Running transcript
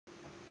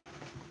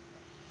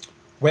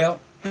Well,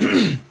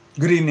 good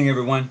evening,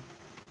 everyone.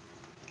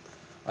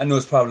 I know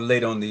it's probably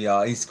late on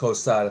the East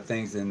Coast side of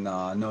things, and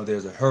I know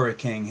there's a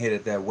hurricane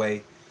headed that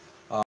way.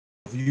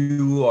 If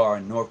you are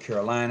in North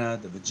Carolina,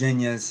 the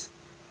Virginias,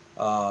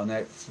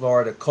 that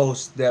Florida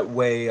coast, that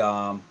way,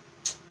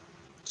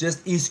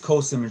 just East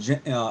Coast and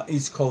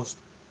East Coast,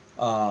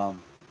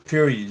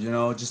 period.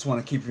 Just want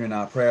to keep you in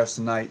our prayers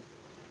tonight.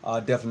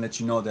 Definitely let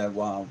you know that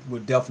we're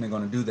definitely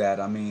going to do that.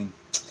 I mean,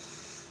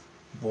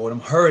 boy, them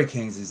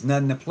hurricanes is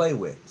nothing to play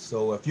with.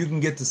 So if you can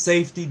get to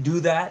safety,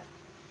 do that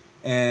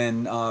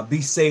and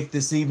be safe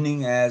this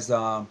evening as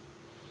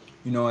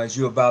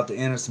you're about to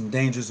enter some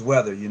dangerous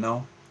weather.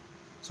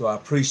 So I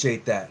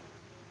appreciate that.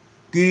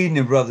 Good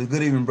evening, brother.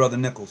 Good evening, brother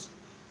Nichols.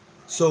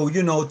 So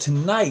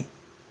tonight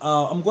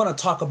I'm going to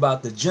talk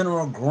about the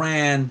General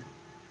Grand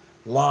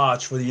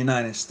Lodge for the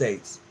United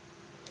States.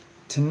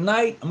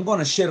 Tonight I'm going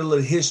to share a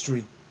little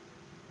history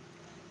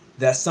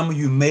that some of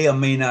you may or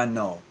may not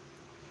know.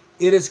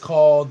 It is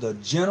called the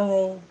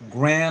General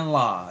Grand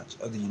Lodge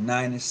of the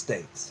United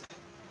States.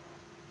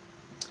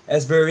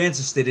 That's very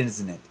interesting,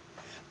 isn't it?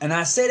 And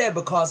I say that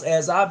because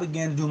as I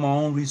began to do my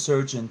own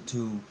research and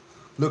to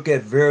look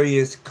at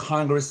various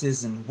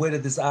congresses and where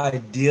did this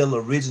ideal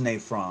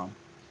originate from,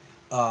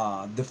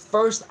 the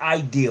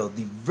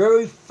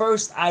very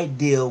first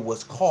ideal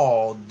was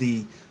called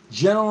the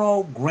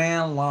General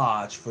Grand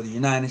Lodge for the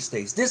United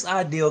States. This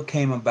ideal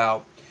came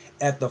about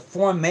at the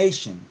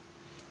formation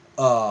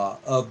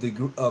of the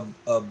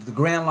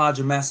Grand Lodge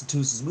of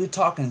Massachusetts. We're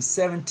talking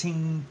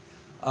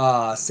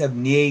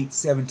 1778,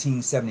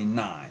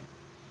 1779.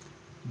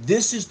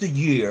 This is the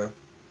year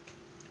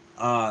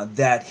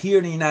that here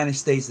in the United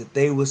States that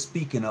they were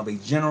speaking of a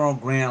General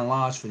Grand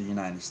Lodge for the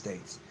United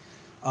States.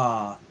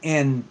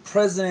 And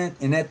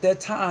at that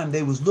time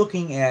they was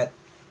looking at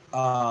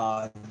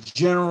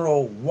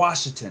General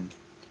Washington.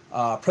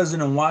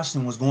 President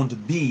Washington was going to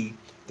be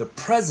the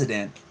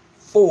president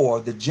for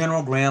the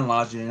General Grand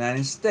Lodge of the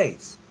United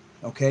States.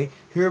 Okay,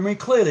 hear me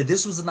clearly.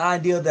 This was an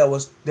idea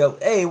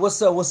hey,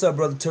 what's up,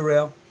 brother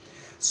Terrell?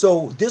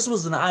 So this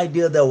was an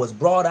idea that was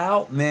brought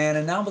out, man,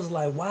 and I was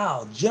like,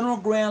 wow, General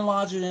Grand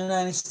Lodge of the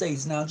United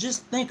States. Now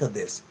just think of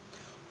this.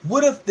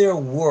 What if there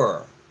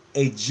were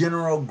a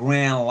General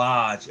Grand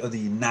Lodge of the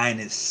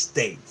United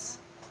States?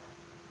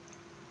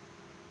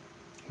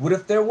 What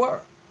if there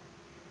were?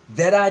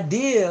 That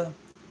idea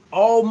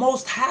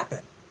almost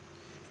happened.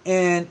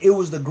 And it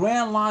was the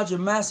Grand Lodge of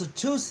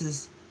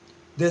Massachusetts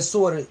that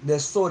sort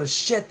of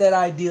shut that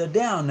idea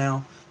down.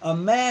 Now,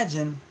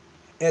 imagine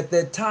at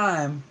that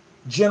time,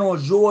 General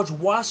George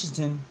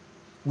Washington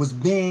was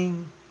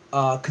being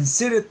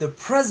considered the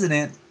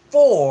president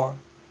for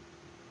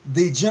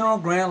the General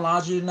Grand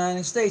Lodge of the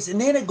United States. And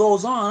then it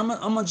goes on.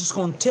 I'm just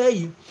going to tell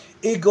you,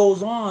 it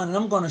goes on, and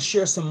I'm going to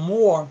share some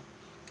more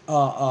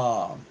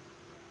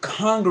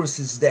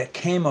congresses that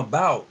came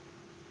about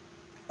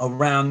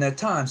around that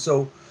time.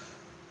 So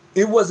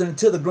it wasn't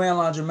until the Grand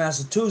Lodge of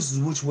Massachusetts,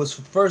 which was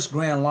the first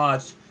Grand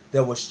Lodge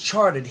that was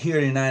chartered here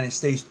in the United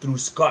States through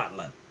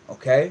Scotland.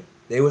 Okay,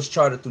 they was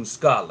chartered through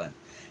Scotland,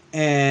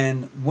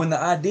 and when the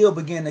ideal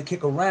began to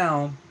kick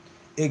around,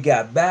 it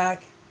got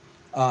back.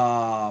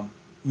 A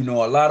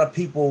lot of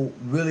people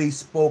really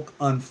spoke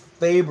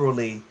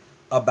unfavorably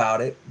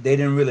about it. They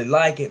didn't really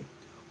like it.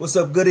 What's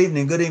up? Good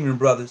evening,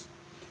 brothers.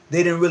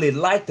 They didn't really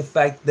like the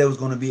fact that there was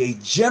going to be a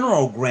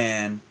General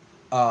Grand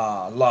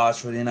Lodge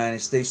for the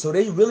United States, so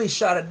they really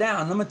shot it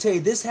down. And I'm gonna tell you,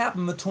 this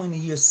happened between the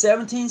years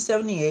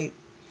 1778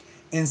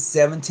 and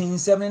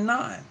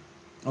 1779.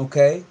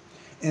 Okay,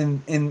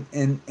 and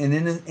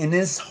in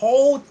this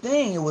whole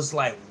thing, it was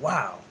like,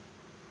 wow.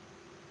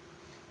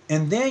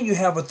 And then you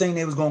have a thing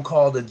they was gonna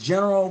call the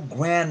General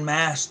Grand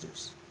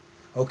Masters.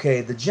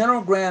 Okay, the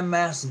General Grand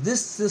Masters.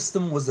 This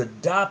system was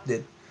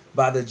adopted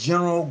by the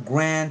General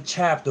Grand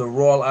Chapter of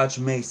Royal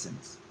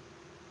Archmasons.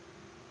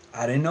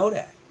 I didn't know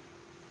that.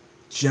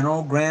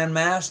 General Grand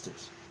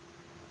Masters.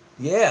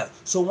 Yeah.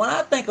 So when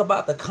I think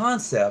about the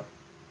concept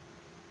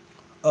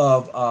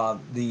of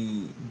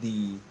the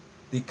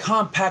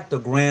compactor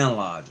Grand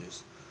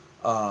Lodges,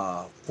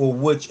 for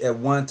which at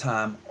one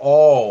time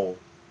all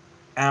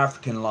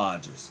African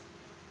lodges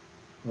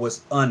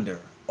was under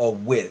or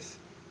with,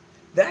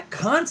 that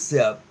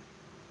concept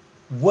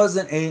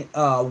wasn't a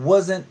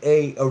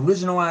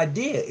original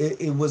idea.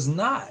 It was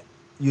not.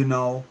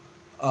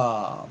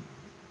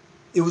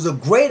 It was a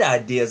great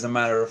idea, as a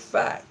matter of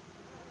fact.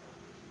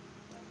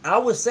 I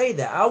would say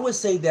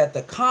that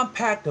the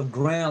compact of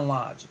Grand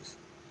Lodges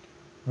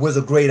was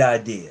a great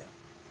idea.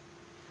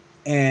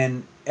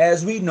 And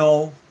as we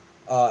know,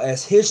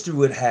 as history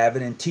would have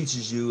it and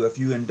teaches you, if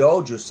you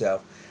indulge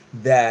yourself,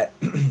 that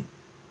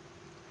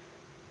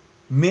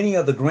many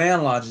of the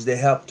Grand Lodges that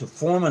helped to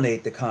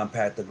formulate the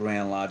compact of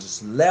Grand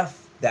Lodges left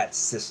that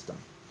system.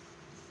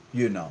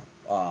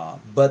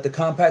 But the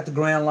compact of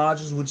Grand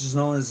Lodges, which is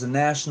known as the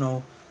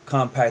National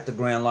Compact of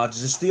Grand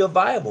Lodges, is still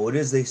viable. It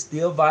is a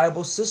still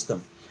viable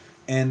system,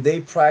 and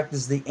they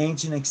practice the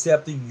ancient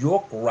accepted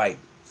York Rite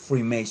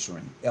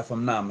Freemasonry, if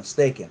I'm not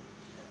mistaken.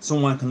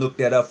 Someone can look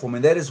that up for me.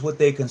 That is what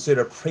they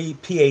consider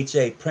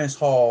PHA, Prince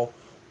Hall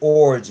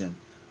origin.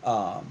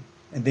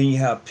 And then you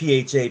have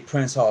PHA,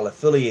 Prince Hall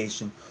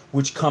affiliation,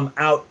 which come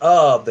out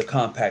of the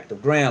Compact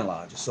of Grand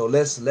Lodges. So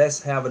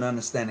let's have an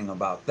understanding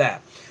about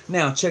that.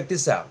 Now, check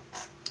this out.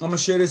 I'm going to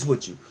share this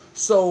with you.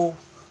 So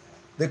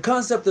the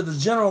concept of the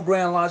General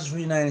Grand Lodges for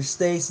the United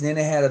States, and then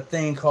they had a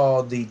thing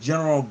called the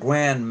General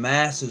Grand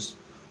Masters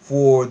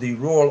for the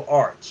Royal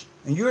Arch.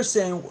 And you're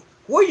saying,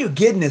 where are you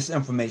getting this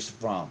information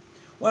from?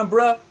 Well,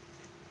 bruh,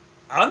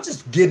 I'm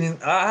just getting,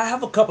 I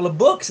have a couple of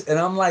books and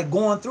I'm like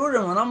going through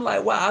them and I'm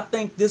like, wow, I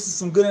think this is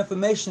some good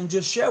information to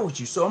just share with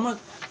you. So I'm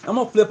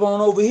gonna flip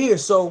on over here.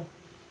 So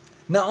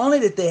not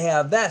only did they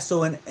have that,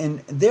 so and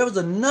there was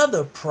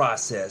another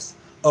process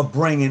of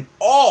bringing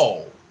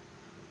all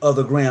of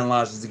the Grand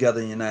Lodges together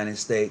in the United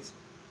States.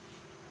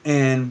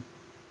 And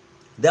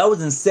that was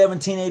in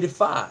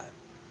 1785.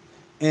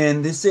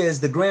 And this says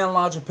the Grand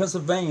Lodge of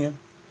Pennsylvania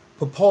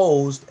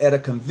proposed at a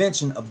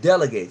convention of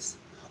delegates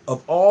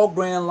of all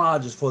Grand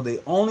Lodges for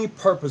the only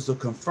purpose of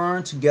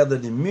conferring together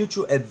the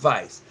mutual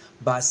advice.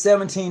 By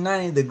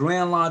 1790, the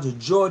Grand Lodge of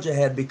Georgia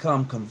had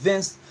become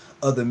convinced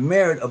of the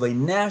merit of a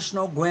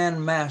national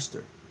Grand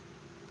Master.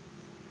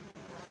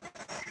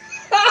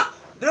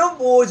 Them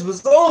boys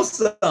was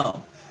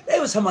awesome. They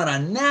was talking about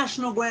a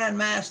national Grand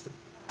Master.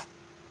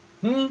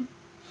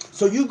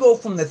 So you go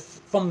from the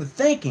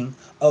thinking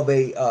of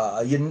a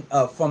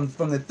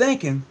from the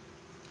thinking,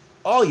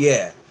 oh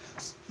yeah,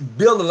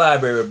 build a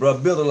library, bro,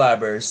 build a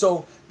library.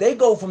 So they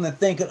go from the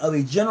thinking of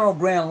a General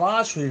Grand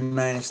Lodge for the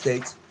United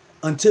States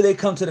until they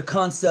come to the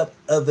concept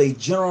of a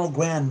General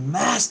Grand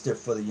Master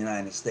for the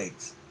United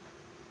States.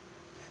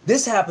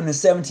 This happened in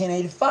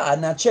 1785.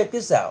 Now check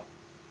this out.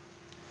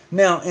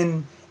 Now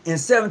in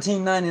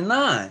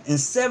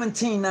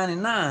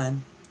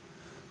 1799,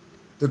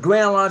 the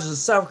Grand Lodges of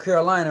South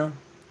Carolina,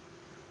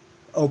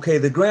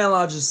 the Grand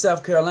Lodges of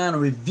South Carolina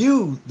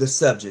reviewed the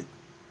subject,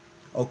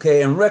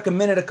 and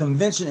recommended a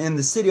convention in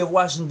the city of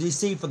Washington,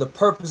 D.C. for the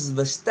purpose of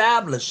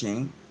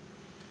establishing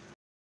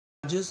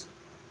Lodges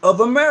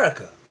of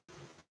America.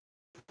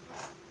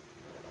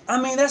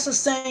 I mean, that's the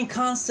same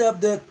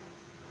concept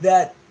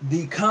that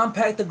the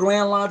Compact of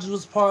Grand Lodges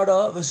was part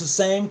of. It's the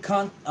same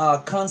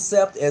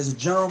concept as the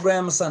General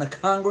Grand Masonic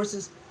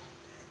Congresses.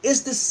 It's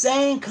the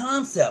same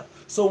concept.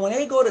 So when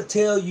they go to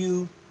tell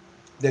you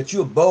that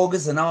you're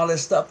bogus and all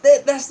this stuff,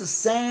 that's the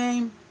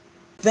same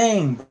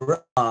thing, bro.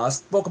 I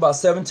spoke about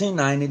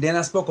 1790, then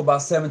I spoke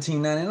about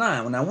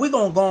 1799. Well, now we're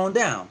going to go on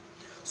down.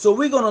 So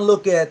we're going to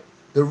look at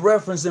the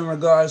reference in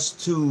regards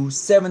to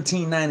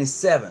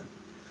 1797.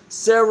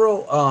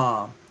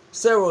 Several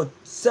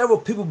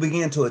people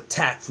began to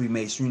attack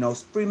Freemasonry. You know,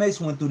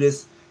 Freemasons went through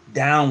this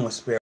downward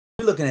spiral.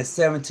 We're looking at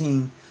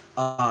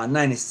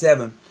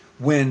 1797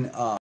 when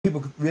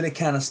people really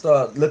kind of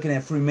start looking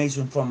at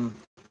Freemason from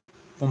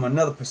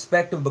another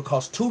perspective,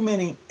 because too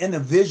many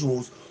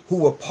individuals who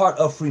were part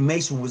of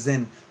Freemason was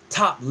in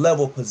top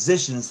level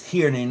positions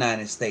here in the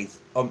United States,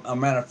 a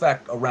matter of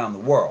fact, around the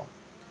world.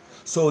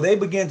 So they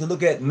began to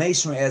look at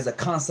Masonry as a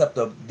concept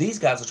of these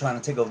guys are trying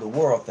to take over the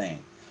world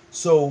thing.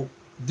 So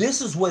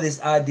this is where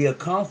this idea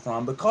comes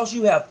from, because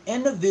you have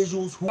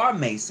individuals who are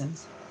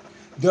Masons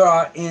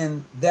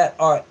that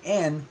are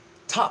in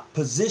top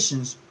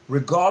positions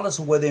regardless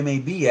of where they may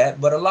be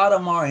at, but a lot of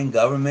them are in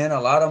government, a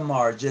lot of them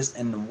are just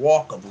in the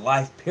walk of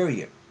life,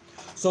 period.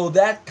 So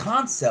that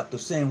concept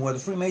of saying, well, the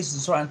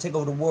Freemasons are trying to take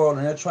over the world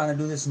and they're trying to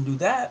do this and do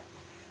that,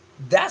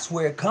 that's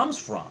where it comes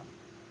from.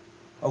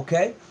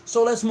 Okay,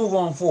 so let's move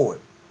on forward.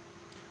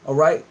 All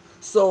right,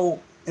 so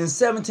in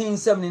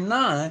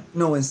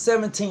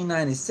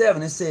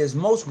 1797, it says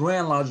most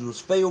Grand Lodges was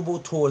favorable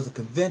towards the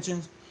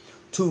conventions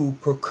to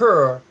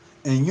procure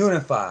and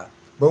unify,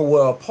 but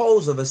were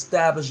opposed of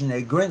establishing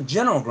a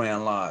General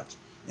Grand Lodge.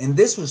 And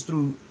this was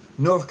through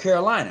North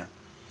Carolina.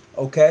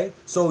 Okay,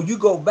 so you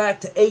go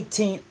back to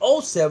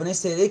 1807, they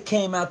said it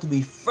came out to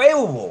be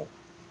favorable.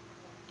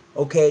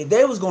 Okay,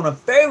 they was going to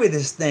favor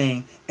this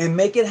thing and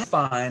make it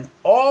fine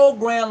all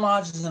Grand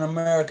Lodges in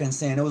America, and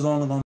saying it was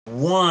only going to be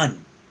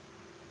one,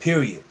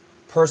 period,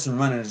 person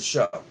running the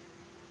show.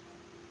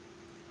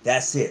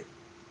 That's it.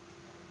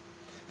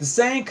 The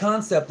same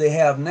concept they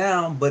have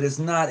now, but it's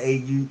not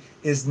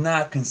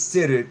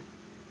considered.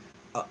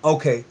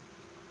 Okay,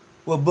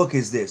 what book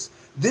is this?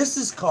 This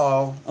is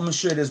called, I'm going to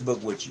share this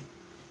book with you.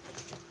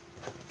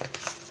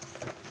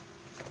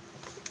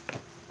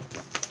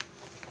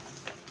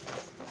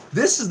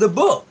 This is the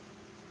book.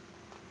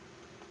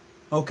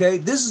 Okay,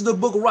 this is the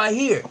book right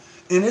here.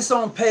 And it's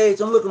on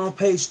page, I'm looking on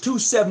page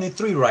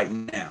 273 right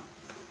now.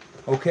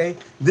 Okay,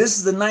 this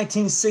is the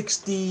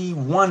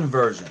 1961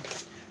 version.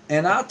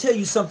 And I'll tell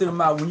you something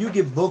about when you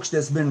get books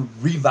that's been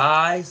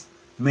revised,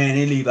 man,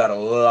 they leave out a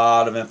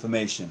lot of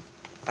information.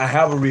 I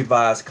have a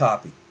revised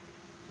copy.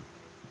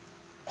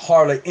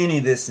 Hardly any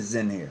of this is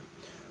in here.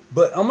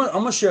 But I'm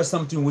gonna share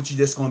something with you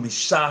that's gonna be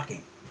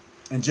shocking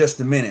in just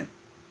a minute.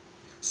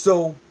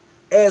 So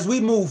as we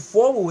move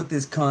forward with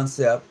this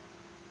concept,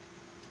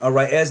 all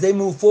right, as they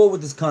move forward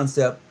with this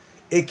concept,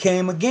 it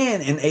came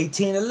again in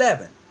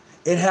 1811.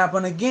 It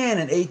happened again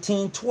in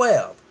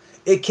 1812.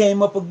 It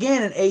came up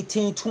again in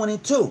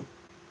 1822.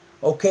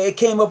 Okay, it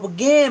came up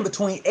again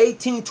between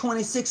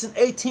 1826 and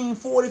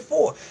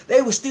 1844.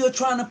 They were still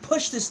trying to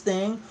push this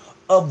thing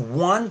of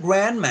one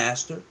Grand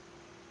Master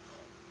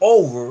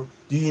over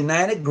the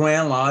United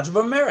Grand Lodge of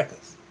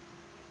Americas.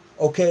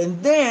 Okay,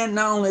 and then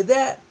not only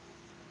that,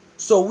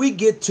 so we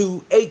get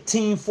to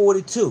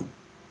 1842.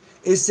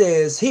 It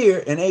says here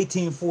in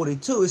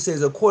 1842, it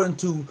says, according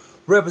to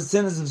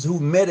representatives who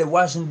met at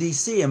Washington,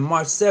 D.C. on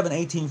March 7,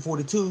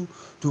 1842,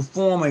 to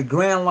form a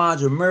Grand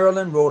Lodge of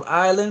Maryland, Rhode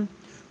Island,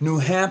 New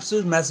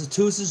Hampshire,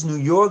 Massachusetts, New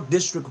York,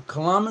 District of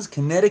Columbia,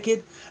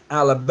 Connecticut,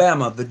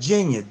 Alabama,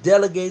 Virginia.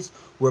 Delegates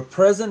were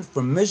present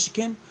from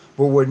Michigan,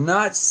 but were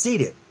not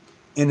seated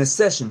in the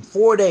session.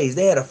 4 days.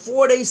 They had a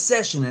 4-day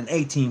session in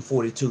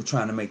 1842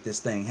 trying to make this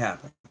thing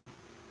happen.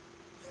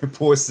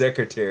 Poor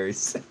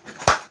secretaries.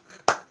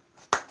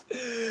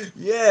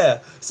 Yeah,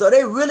 so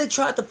they really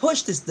tried to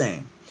push this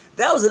thing.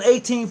 That was in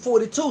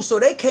 1842. So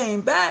they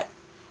came back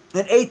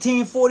in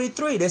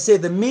 1843. They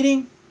said the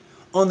meeting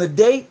on the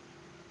date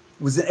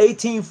was in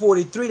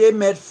 1843. They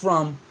met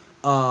from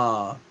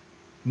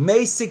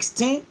May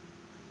 16th.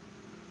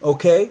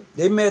 Okay,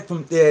 they met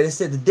from there. They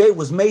said the date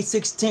was May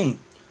 16th.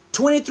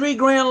 23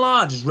 Grand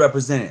Lodges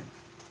represented.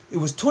 It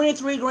was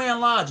 23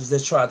 Grand Lodges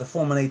that tried to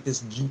formulate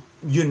this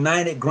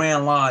United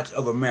Grand Lodge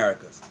of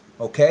Americas.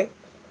 Okay,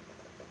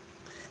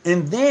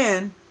 and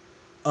then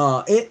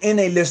and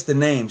they list the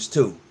names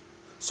too.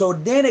 So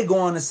then they go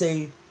on to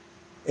say,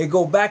 it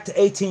go back to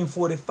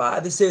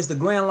 1845. It says the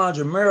Grand Lodge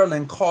of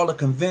Maryland called a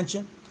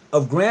convention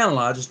of Grand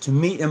Lodges to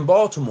meet in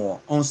Baltimore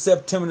on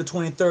September the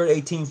 23rd,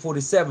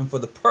 1847, for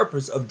the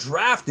purpose of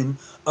drafting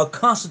a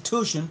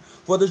constitution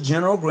for the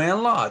General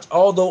Grand Lodge.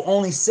 Although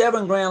only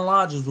 7 Grand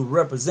Lodges were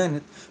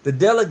represented, the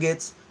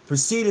delegates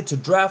proceeded to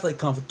draft a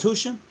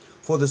constitution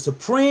for the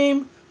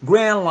Supreme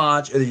Grand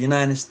Lodge of the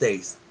United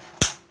States.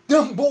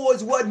 Them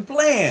boys wasn't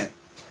playing.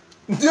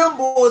 Them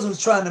boys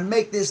was trying to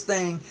make this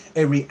thing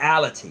a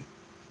reality.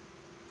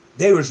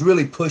 They was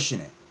really pushing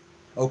it.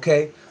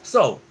 Okay,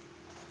 so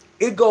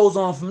it goes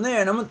on from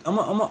there, and I'm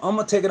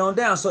gonna take it on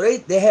down. So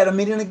they had a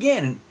meeting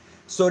again, and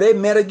so they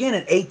met again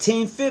in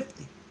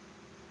 1850.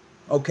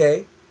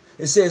 Okay,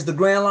 it says the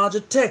Grand Lodge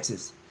of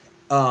Texas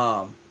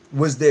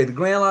was there. The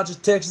Grand Lodge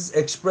of Texas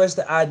expressed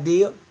the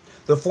idea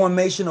the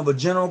formation of a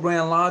General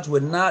Grand Lodge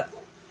would not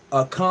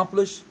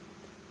accomplish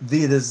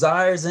the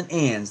desires and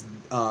ends,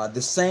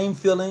 the same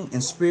feeling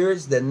and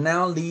spirits that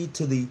now lead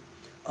to the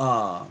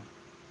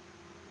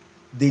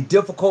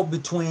difficult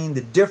between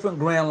the different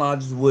Grand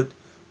Lodges would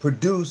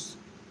produce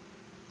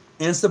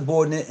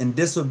insubordinate and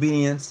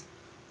disobedience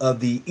of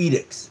the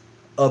edicts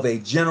of a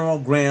General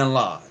Grand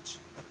Lodge.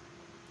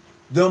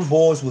 Them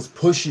boys was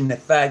pushing the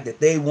fact that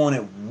they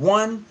wanted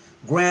one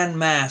Grand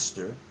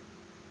Master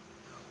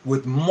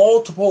with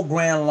multiple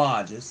Grand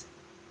Lodges,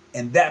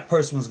 and that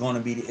person was going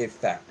to be the it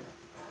factor.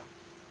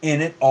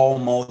 And it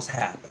almost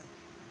happened.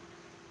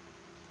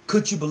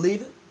 Could you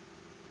believe it?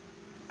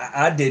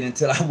 I did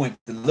until I went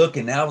to look,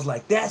 and I was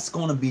like, that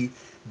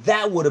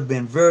would have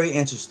been very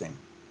interesting.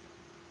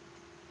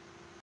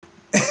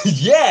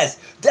 Yes,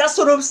 that's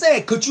what I'm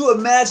saying. Could you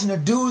imagine the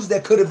dudes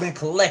that could have been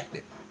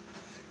collected?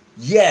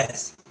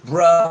 Yes,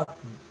 bruh.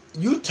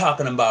 You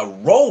talking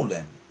about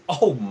rolling.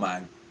 Oh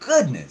my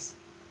goodness.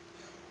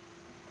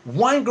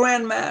 One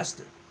Grand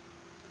Master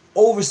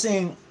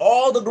overseeing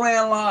all the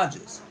Grand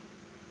Lodges.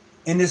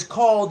 And it's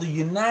called the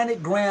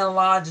United Grand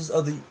Lodges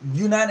of the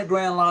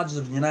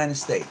United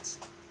States.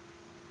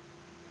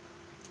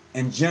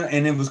 And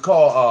it was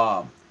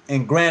called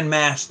and Grand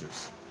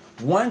Masters.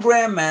 One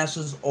Grand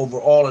Masters over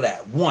all of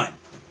that. One.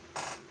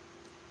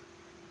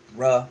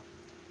 Bruh,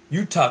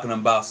 you talking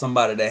about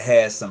somebody that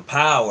has some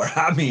power.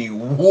 I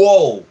mean,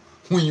 whoa,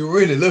 when you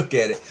really look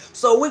at it.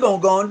 So we're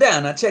going to go on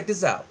down. Now check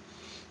this out.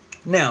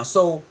 Now,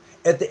 so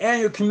at the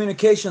annual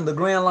communication of the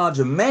Grand Lodge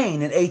of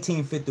Maine in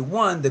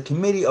 1851, the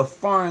Committee of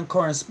Foreign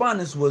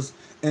Correspondence was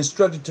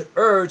instructed to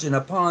urge and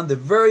upon the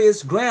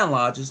various Grand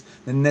Lodges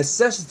the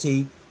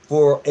necessity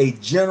for a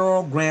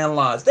General Grand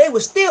Lodge. They were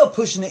still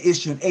pushing the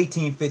issue in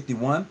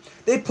 1851.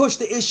 They pushed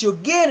the issue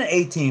again in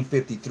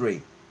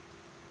 1853.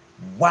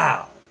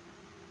 Wow.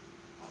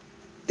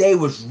 They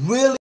was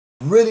really,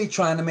 really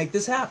trying to make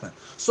this happen.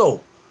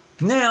 So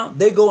now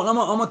they go, I'm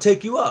going to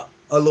take you up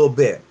a little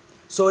bit.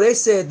 So they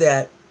said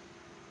that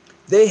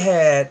they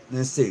had,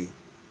 let's see.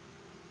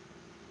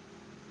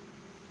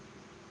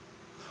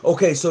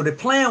 Okay, so the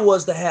plan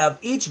was to have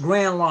each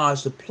Grand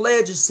Lodge to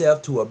pledge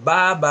itself to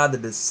abide by the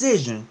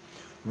decision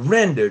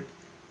rendered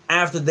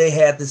after they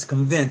had this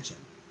convention.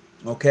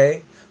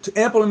 Okay,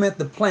 to implement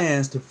the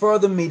plans to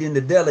further meeting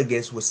the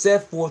delegates was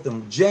set forth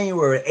in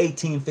January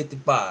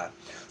 1855.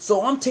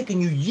 So I'm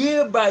taking you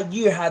year by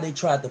year how they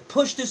tried to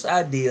push this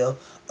idea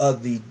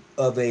of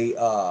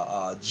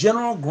a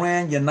General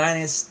Grand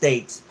United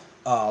States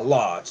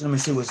Lodge. Let me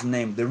see what's the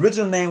name. The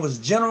original name was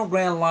General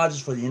Grand Lodges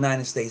for the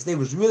United States. They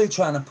was really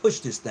trying to push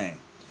this thing.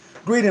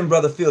 Greeting,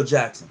 Brother Phil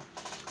Jackson.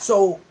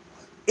 So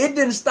it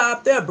didn't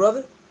stop there,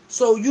 brother.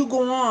 So you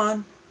go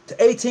on to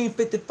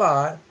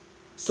 1855.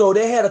 So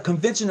they had a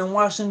convention in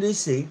Washington,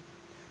 D.C.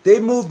 They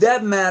moved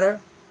that matter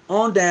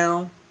on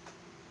down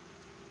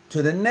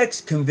to the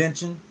next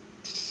convention.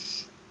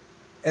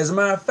 As a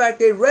matter of fact,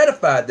 they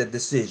ratified the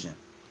decision.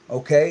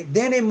 Okay,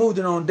 then they moved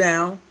it on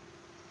down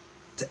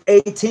to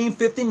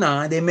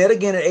 1859. They met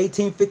again at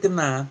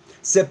 1859,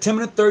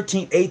 September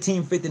 13,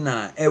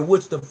 1859, at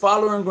which the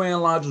following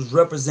Grand Lodge was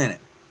represented: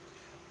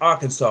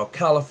 Arkansas,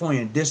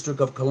 California,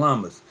 District of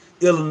Columbus,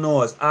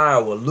 Illinois,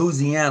 Iowa,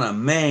 Louisiana,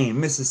 Maine,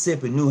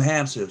 Mississippi, New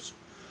Hampshire,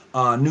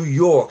 New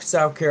York,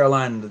 South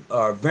Carolina,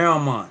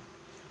 Vermont,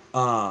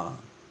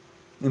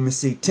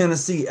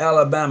 Tennessee,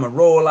 Alabama,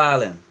 Rhode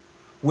Island,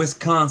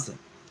 Wisconsin.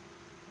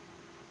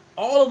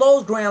 All of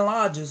those Grand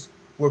Lodges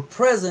were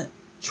present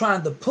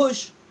trying to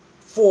push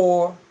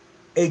for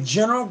a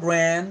General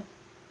Grand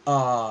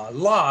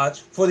Lodge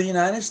for the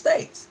United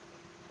States.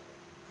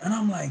 And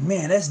I'm like,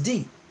 man, that's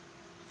deep.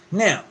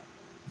 Now,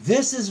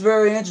 this is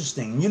very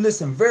interesting. You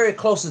listen very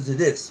closely to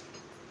this.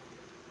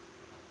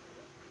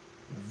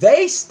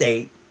 They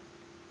state,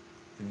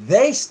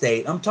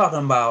 I'm talking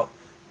about,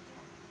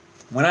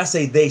 when I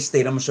say they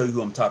state, I'm going to show you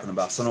who I'm talking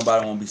about, so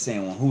nobody won't be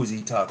saying, well, who is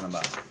he talking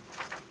about?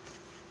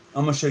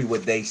 I'm going to show you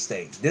what they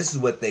state. This is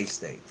what they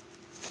state.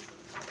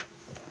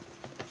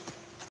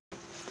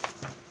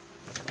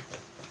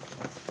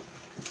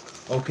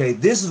 Okay,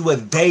 this is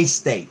what they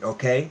state,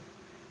 okay?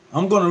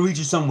 I'm going to read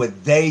you something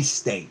what they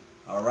state,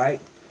 all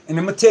right? And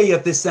I'm going to tell you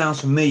if this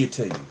sounds familiar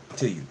to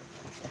you.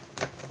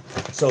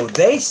 So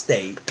they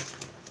state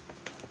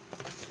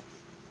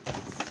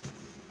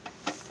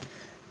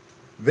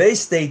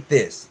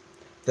this.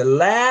 The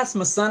last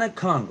Masonic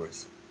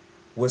Congress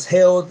was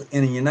held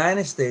in the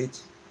United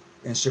States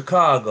in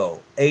Chicago,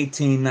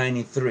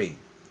 1893,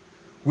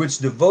 which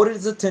devoted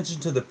its attention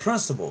to the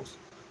principles,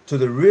 to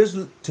the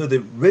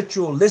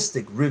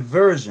ritualistic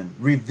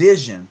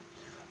revision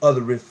of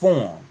the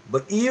reform.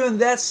 But even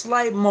that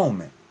slight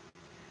moment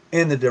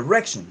in the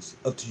directions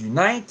of to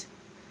unite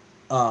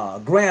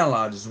Grand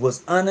Lodges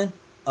was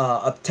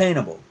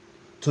unobtainable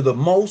to the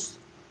most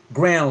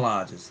Grand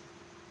Lodges.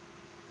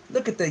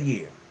 Look at the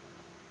year.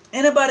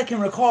 Anybody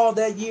can recall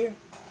that year?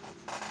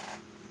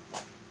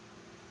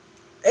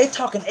 They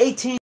talking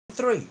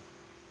 1893.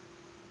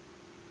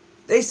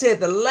 They said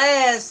the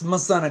last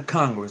Masonic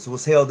Congress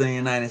was held in the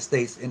United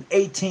States in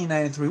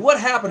 1893. What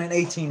happened in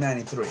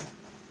 1893?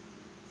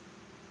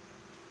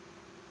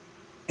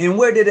 And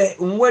where did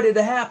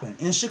it happen?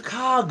 In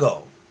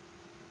Chicago.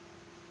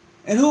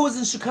 And who was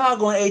in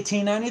Chicago in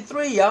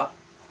 1893, y'all?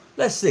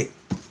 Let's see.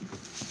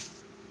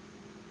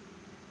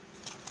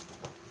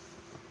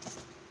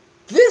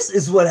 This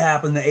is what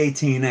happened in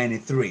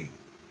 1893.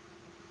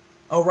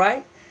 All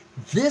right?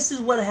 This is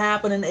what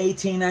happened in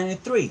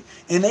 1893.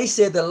 And they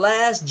said the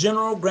last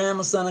General Grand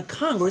Masonic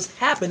Congress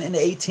happened in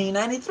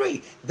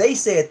 1893. They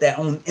said that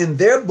in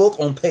their book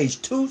on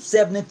page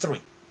 273.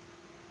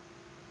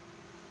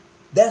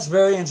 That's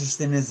very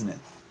interesting, isn't it?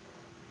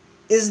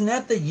 Isn't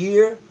that the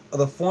year of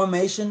the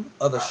formation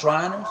of the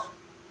Shriners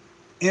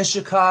in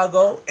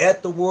Chicago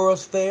at the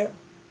World's Fair?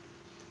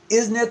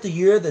 Isn't that the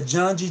year that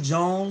John G.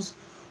 Jones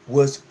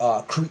was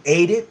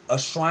created a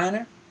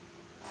Shriner?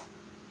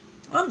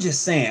 I'm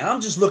just saying, I'm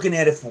just looking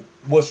at it for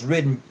what's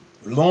written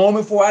long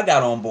before I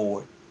got on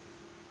board.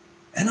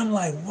 And I'm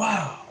like,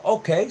 wow,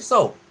 okay,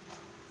 so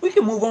we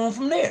can move on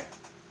from there.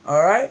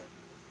 All right?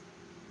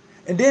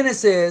 And then it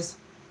says,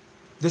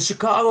 the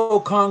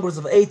Chicago Congress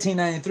of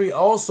 1893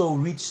 also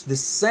reached the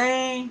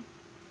same,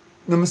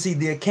 the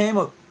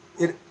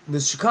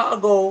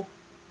Chicago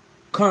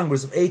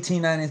Congress of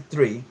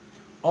 1893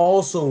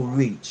 also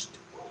reached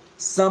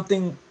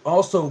something,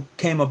 also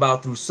came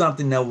about through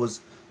something that was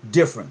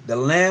different. The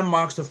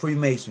landmarks of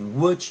Freemasonry,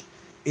 which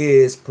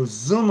is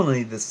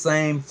presumably the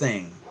same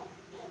thing.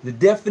 The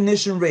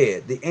definition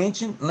read, the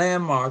ancient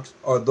landmarks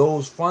are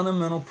those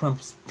fundamental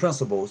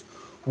principles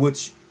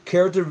which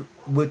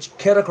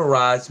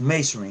categorize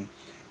Masonry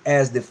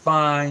as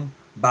defined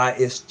by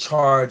its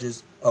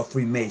charges of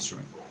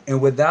Freemasonry,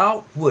 and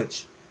without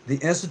which the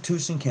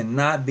institution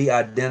cannot be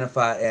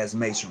identified as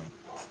Masonry.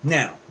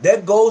 Now,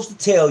 that goes to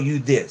tell you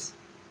this,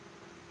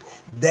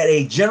 that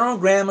a General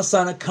Grand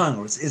Masonic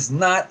Congress is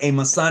not a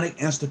Masonic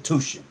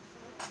institution.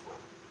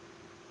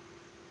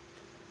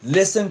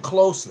 Listen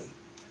closely.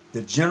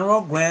 The General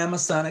Grand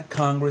Masonic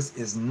Congress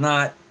is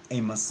not a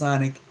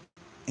Masonic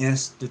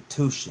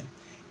institution.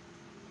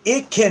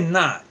 It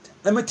cannot.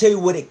 Let me tell you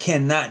what it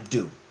cannot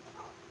do.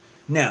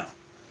 Now,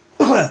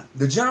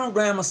 the General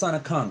Grand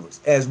Masonic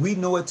Congress, as we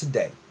know it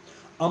today,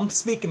 I'm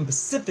speaking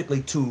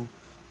specifically to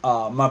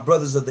my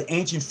brothers of the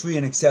ancient, free,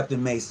 and accepted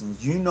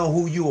Masons. You know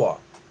who you are.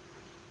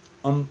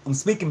 I'm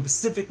speaking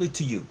specifically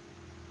to you.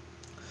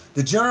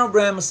 The General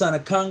Grand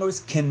Masonic Congress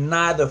can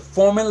neither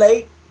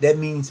formulate, that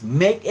means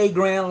make a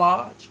Grand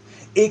Lodge,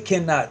 it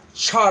cannot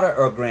charter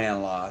a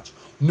Grand Lodge,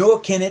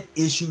 nor can it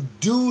issue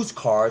dues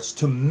cards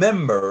to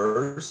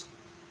members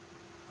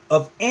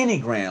of any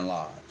Grand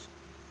Lodge,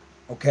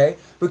 okay?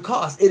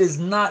 Because it is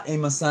not a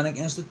Masonic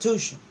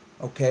institution,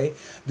 okay?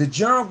 The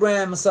General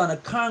Grand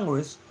Masonic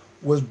Congress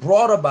was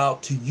brought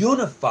about to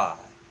unify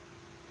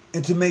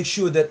and to make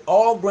sure that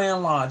all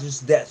Grand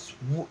Lodges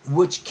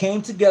which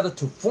came together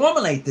to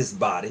formulate this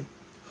body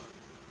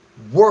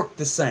worked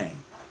the same,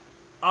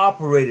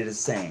 operated the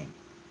same,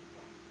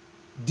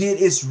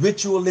 did its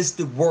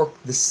ritualistic work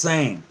the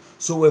same.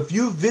 So if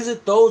you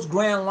visit those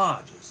Grand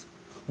Lodges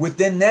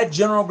within that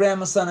General Grand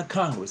Masonic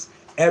Congress,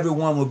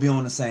 everyone will be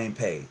on the same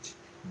page.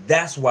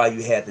 That's why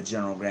you had the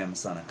General Grand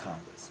Masonic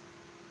Congress.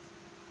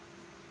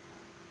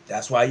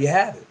 That's why you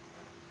have it.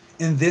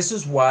 And this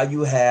is why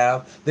you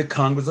have the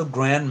Congress of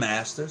Grand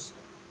Masters.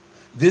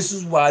 This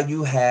is why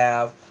you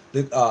have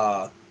the,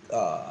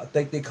 I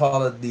think they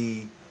call it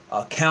the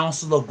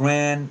Council of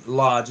Grand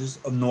Lodges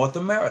of North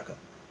America.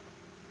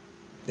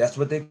 That's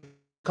what they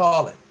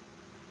call it.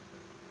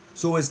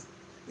 So it's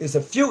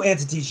a few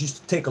entities you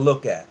should take a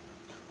look at.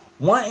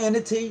 One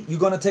entity you're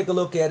going to take a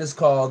look at is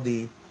called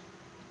the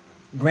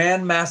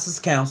Grand Masters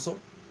Council.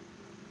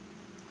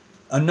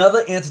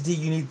 Another entity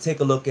you need to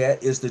take a look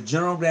at is the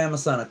General Grand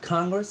Masonic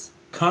Congress.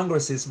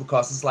 Congresses,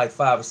 because it's like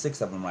 5 or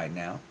 6 of them right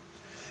now.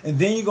 And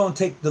then you're going to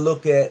take the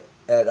look at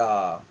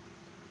a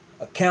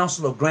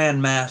Council of Grand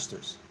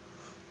Masters,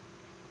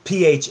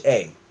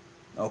 PHA,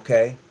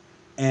 okay?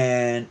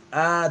 And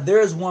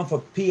there's one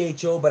for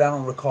PHO, but I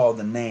don't recall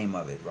the name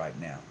of it right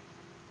now,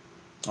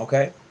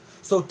 okay?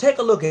 So take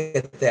a look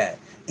at that,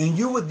 and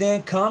you would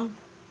then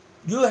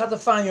you'll have to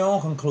find your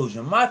own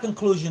conclusion. My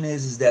conclusion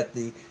is that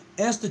the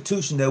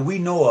institution that we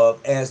know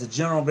of as the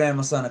General Grand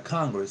Masonic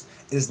Congress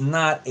is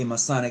not a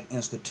Masonic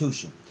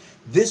institution.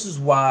 This is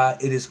why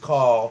it is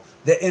called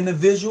the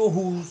individual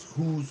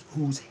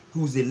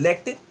who's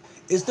elected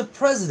is the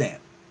president.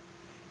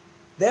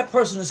 That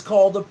person is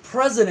called the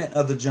president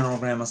of the General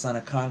Grand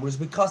Masonic Congress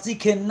because he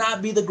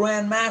cannot be the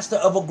Grand Master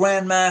of a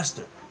Grand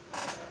Master.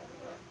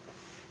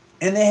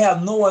 And they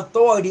have no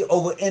authority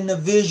over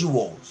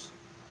individuals.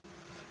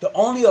 The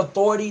only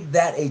authority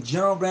that a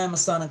General Grand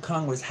Masonic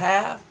Congress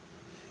have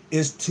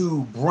is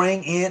to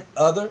bring in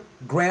other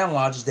Grand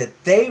Lodges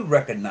that they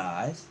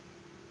recognize.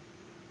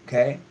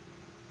 Okay?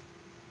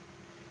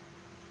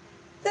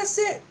 That's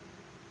it.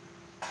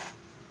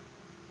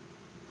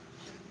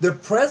 The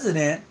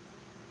president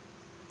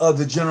of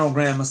the General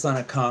Grand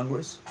Masonic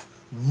Congress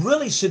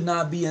really should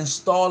not be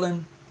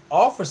installing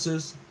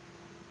officers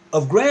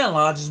of Grand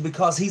Lodges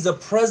because he's a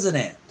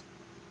president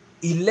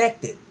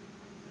elected.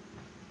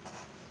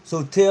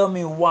 So tell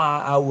me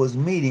why I was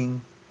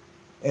meeting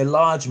a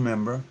lodge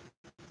member.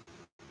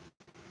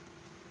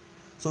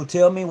 So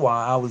tell me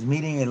why I was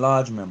meeting a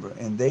lodge member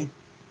and they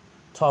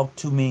talked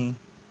to me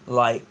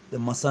like the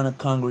Masonic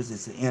Congress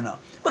is in a...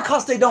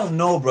 Because they don't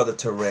know, Brother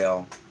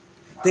Terrell.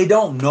 They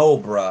don't know,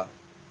 bruh.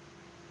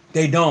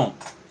 They don't.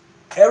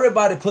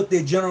 Everybody put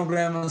their General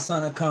Grand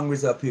Masonic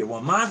Congress up here.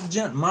 Well,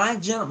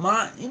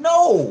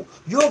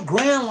 your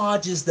Grand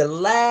Lodge is the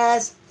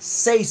last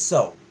say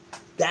so.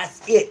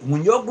 That's it.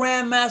 When your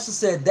Grand Master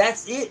said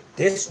that's it,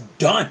 it's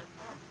done.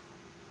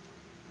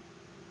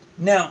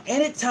 Now,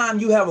 anytime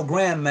you have a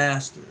Grand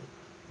Master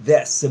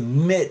that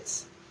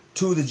submits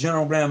to the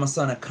General Grand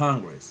Masonic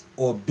Congress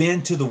or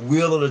bend to the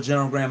will of the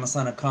General Grand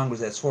Masonic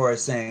Congress as far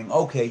as saying,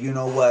 okay, you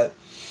know what?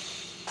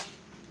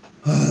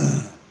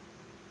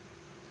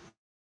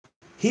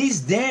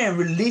 He's then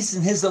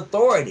releasing his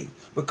authority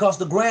because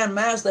the Grand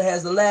Master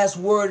has the last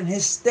word in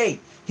his state.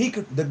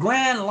 The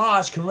Grand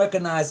Lodge can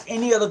recognize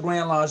any other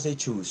Grand Lodge they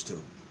choose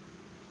to.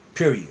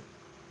 Period.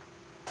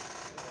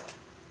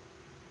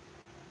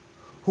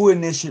 Who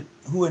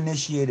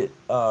initiated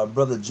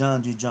Brother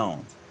John G.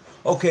 Jones?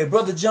 Okay,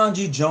 Brother John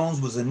G. Jones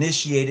was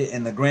initiated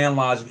in the Grand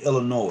Lodge of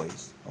Illinois.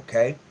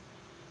 Okay?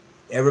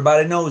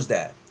 Everybody knows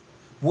that.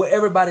 What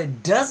everybody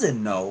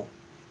doesn't know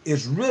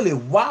is really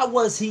why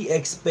was he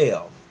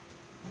expelled?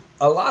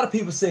 A lot of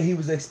people say he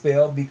was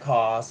expelled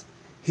because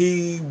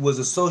he was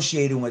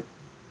associated with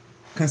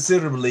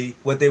considerably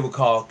what they would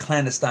call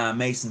clandestine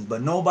Masons,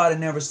 but nobody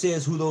never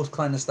says who those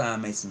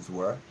clandestine Masons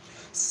were.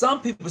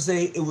 Some people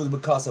say it was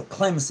because of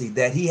clemency,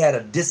 that he had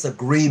a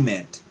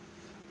disagreement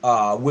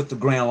with the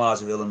Grand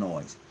Lodge of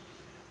Illinois.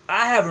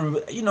 I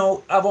haven't,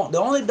 the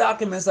only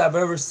documents I've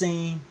ever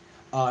seen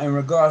in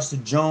regards to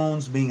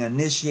Jones being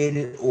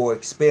initiated or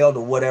expelled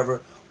or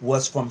whatever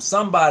was from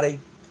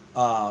somebody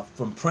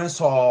from Prince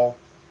Hall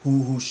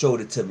who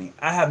showed it to me.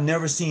 I have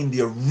never seen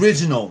the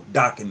original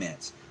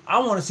documents. I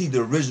want to see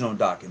the original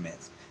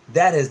documents.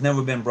 That has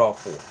never been brought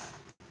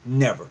forth.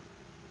 Never.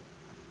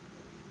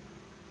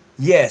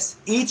 Yes,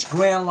 each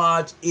Grand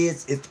Lodge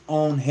is its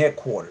own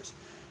headquarters.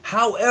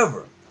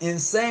 However, in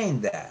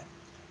saying that,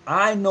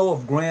 I know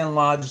of Grand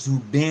Lodges who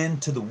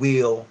bend to the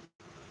will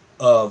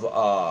of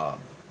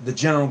the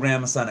General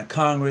Grand Masonic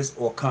Congress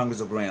or Congress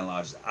of Grand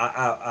Lodges.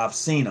 I've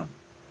seen them.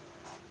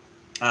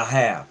 I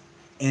have.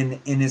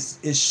 And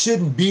it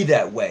shouldn't be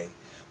that way.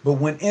 But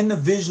when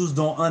individuals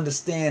don't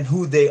understand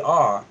who they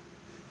are,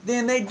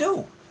 then they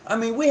do. I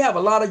mean, we have a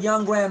lot of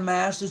young Grand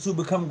Masters who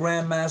become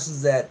Grand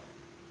Masters at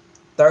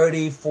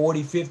 30,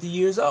 40, 50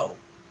 years old.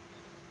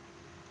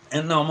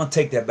 And no, I'm going to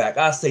take that back.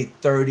 I say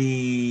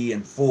 30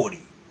 and 40,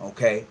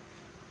 okay?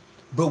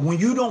 But when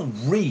you don't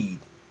read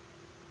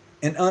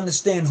and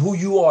understand who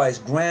you are as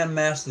Grand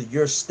Master of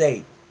your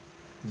state,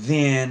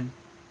 then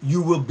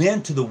you will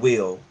bend to the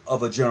will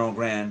of a General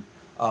Grand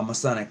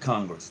Masonic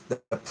Congress, the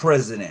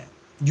president.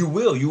 You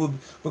will,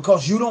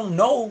 because you don't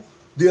know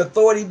the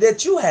authority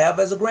that you have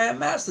as a Grand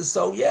Master.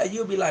 So yeah,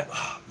 you'll be like,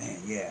 oh man,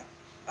 yeah,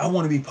 I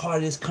want to be part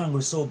of this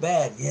Congress so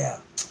bad. Yeah.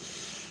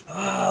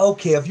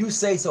 Okay, if you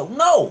say so.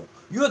 No,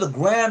 you're the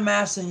Grand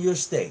Master in your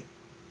state.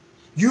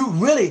 You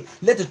really,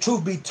 let the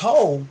truth be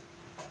told,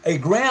 a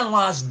Grand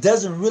Lodge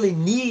doesn't really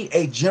need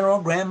a General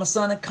Grand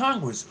Masonic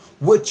Congress.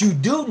 What you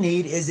do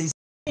need is a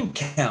Supreme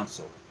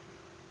Council.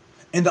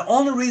 And the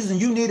only reason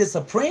you need a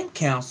Supreme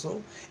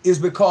Council is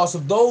because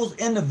of those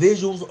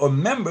individuals or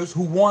members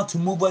who want to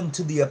move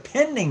into the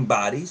appending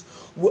bodies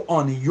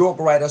on the York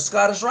Rite or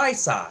Scottish Rite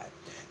side.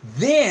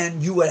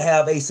 Then you would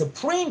have a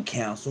Supreme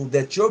Council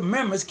that your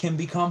members can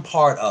become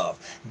part of.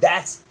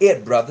 That's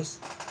it, brothers.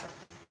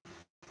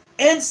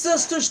 And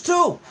sisters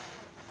too.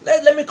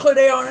 Let me clear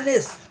the air on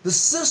this. The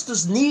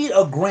sisters need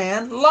a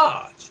Grand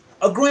Lodge.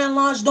 A Grand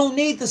Lodge don't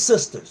need the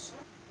sisters.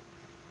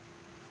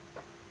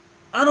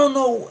 I don't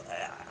know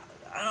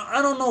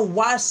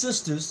why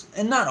sisters,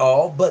 and not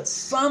all, but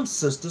some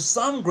sisters,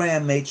 some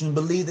Grand Matrons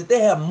believe that they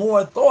have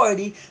more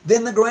authority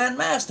than the Grand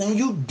Master, and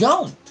you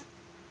don't.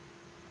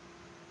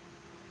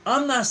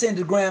 I'm not saying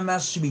the Grand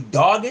Master should be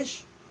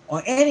doggish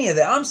or any of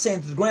that. I'm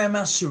saying that the Grand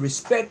Master should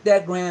respect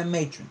that Grand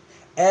Matron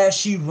as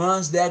she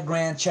runs that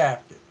Grand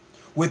Chapter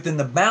within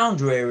the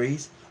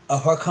boundaries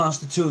of her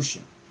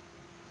constitution.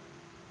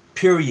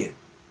 Period.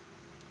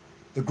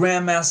 The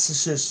Grand Master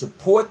should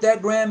support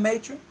that Grand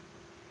Matron.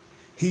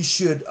 He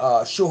should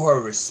show her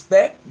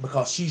respect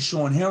because she's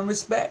showing him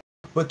respect.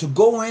 But to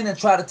go in and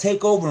try to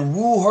take over and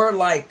rule her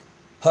like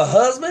her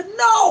husband,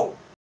 no.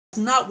 It's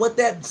not what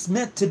that's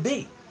meant to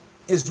be.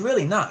 It's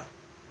really not.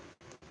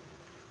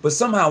 But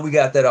somehow we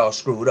got that all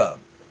screwed up.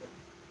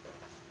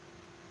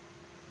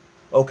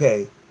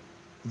 Okay,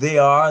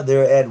 they're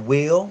at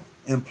will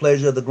and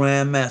pleasure of the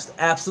Grand Master.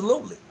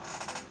 Absolutely.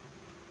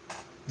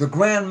 The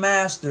Grand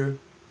Master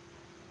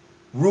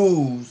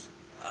rules,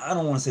 I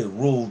don't want to say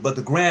rules, but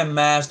the Grand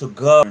Master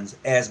governs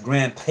as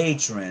Grand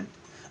Patron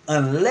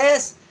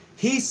unless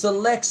he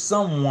selects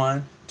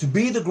someone to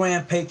be the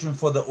Grand Patron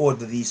for the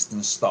Order of the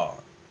Eastern Star.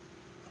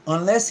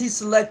 Unless he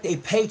selects a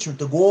patron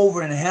to go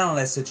over and handle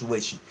that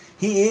situation.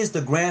 He is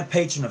the Grand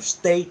Patron of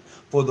State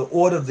for the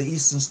Order of the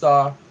Eastern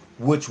Star,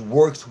 which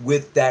works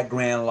with that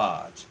Grand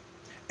Lodge.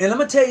 And let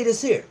me tell you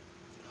this here.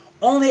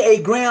 Only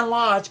a Grand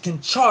Lodge can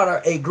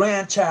charter a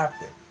Grand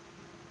Chapter.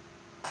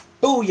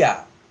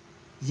 Booyah.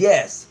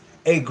 Yes,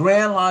 a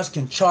Grand Lodge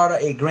can charter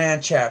a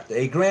Grand Chapter.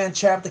 A Grand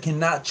Chapter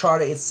cannot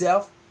charter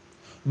itself,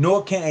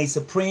 nor can a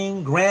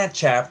Supreme Grand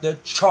Chapter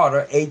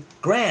charter a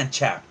Grand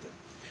Chapter.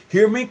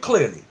 Hear me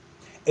clearly.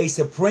 A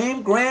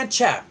Supreme Grand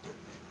Chapter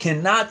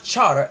cannot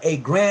charter a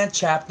Grand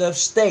Chapter of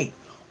State.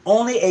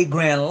 Only a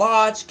Grand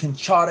Lodge can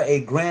charter a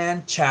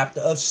Grand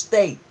Chapter of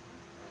State.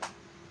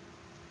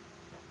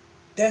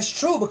 That's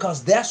true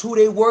because that's who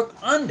they work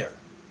under.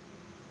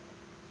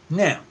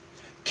 Now,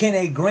 can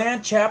a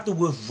Grand Chapter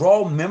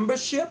withdraw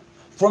membership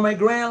from a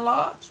Grand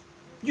Lodge?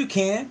 You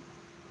can.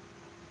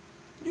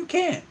 You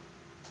can.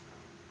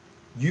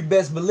 You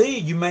best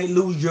believe you may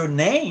lose your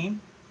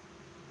name.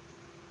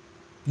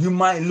 You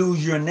might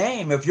lose your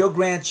name if a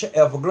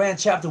Grand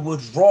Chapter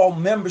withdraw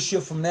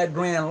membership from that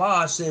Grand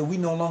Lodge, say we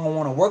no longer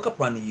want to work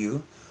up under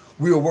you,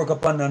 we will work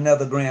up under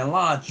another Grand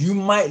Lodge. You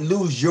might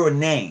lose your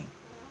name.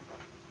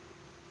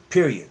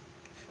 Period.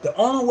 The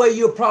only way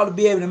you'll probably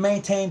be able to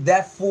maintain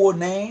that full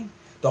name,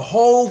 the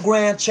whole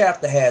Grand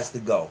Chapter has to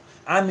go.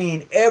 I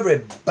mean,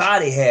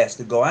 everybody has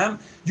to go.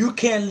 You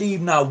can't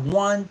leave not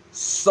one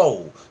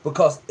soul,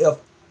 because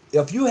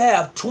if you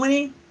have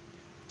 20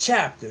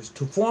 chapters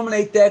to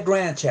formulate that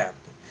Grand Chapter,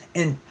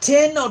 and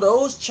 10 of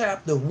those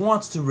chapters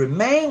wants to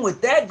remain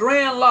with that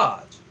Grand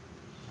Lodge,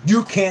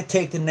 you can't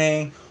take the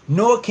name,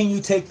 nor can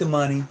you take the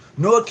money,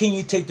 nor can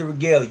you take the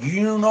regalia.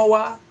 You know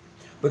why?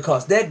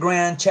 Because that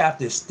Grand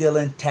Chapter is still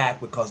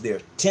intact, because there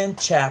are 10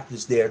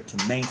 chapters there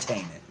to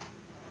maintain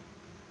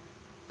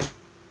it.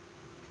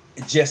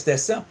 It's just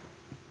that simple.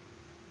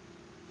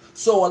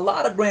 So a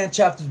lot of Grand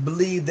Chapters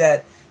believe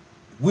that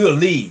we'll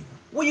leave.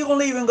 Where you going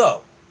to leave and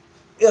go?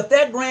 If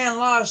that Grand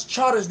Lodge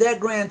charters that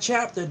Grand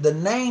Chapter, the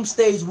name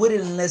stays with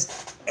it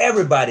unless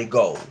everybody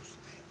goes.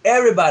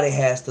 Everybody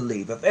has to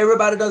leave. If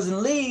everybody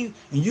doesn't leave,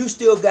 and you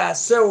still got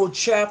several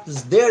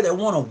chapters there that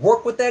want to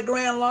work with that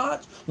Grand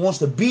Lodge, wants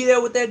to be there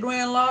with that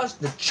Grand Lodge,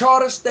 the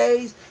charter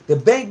stays, the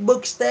bank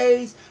book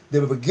stays,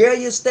 the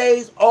regalia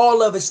stays,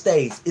 all of it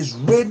stays. It's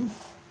written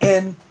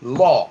in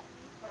law.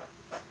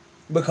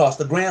 Because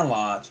the Grand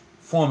Lodge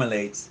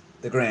formulates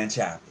the Grand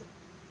Chapter.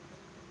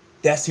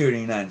 That's here in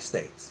the United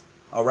States.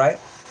 All right?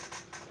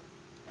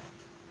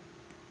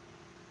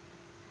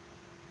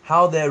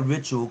 How that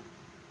ritual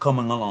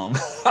coming along?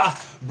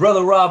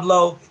 Brother Rob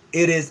Lowe,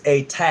 it is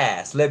a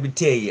task. Let me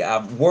tell you,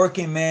 I'm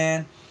working,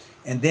 man,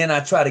 and then I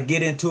try to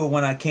get into it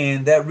when I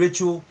can. That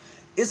ritual,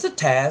 it's a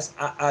task.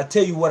 I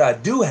tell you what I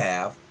do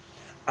have.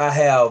 I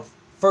have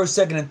first,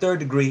 second, and third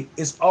degree.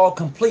 It's all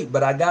complete,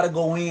 but I got to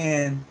go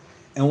in,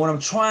 and what I'm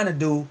trying to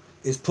do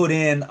is put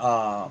in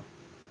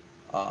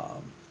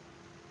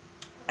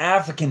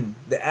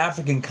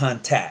African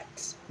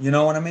contacts. You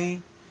know what I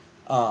mean?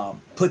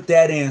 Put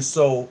that in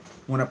so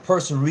when a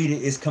person read it,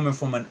 it's coming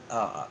from an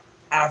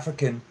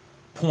African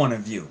point of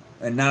view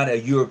and not a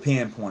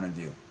European point of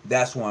view.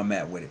 That's where I'm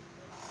at with it.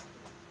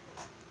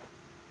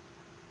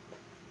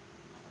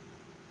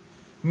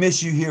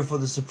 Miss you here for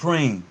the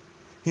Supreme.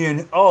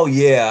 Here, oh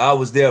yeah, I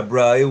was there,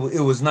 bro.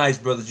 It was nice,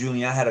 brother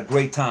Julian. I had a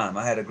great time.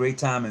 I had a great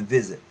time and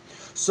visit.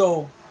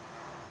 So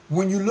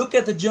when you look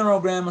at the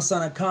General Grand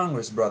Masonic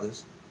Congress,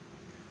 brothers,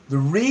 the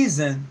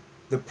reason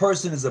the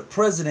person is a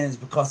president is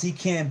because he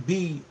can't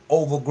be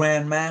over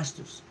Grand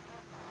Masters.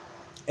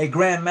 A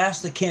Grand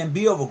Master can't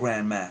be over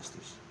Grand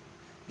Masters.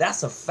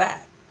 That's a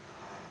fact.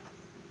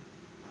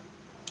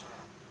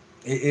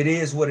 It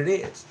is what it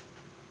is.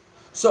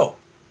 So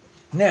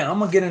now I'm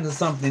gonna get into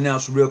something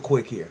else real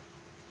quick here.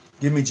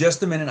 Give me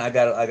just a minute. I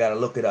gotta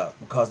look it up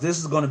because this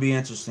is gonna be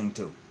interesting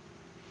too.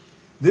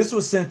 This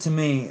was sent to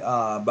me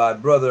by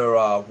Brother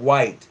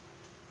White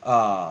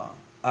out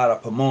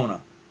of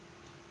Pomona.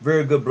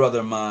 Very good brother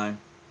of mine,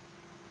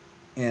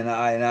 and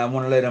I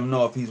want to let him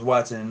know if he's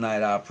watching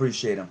tonight. I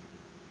appreciate him.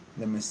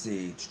 Let me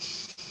see.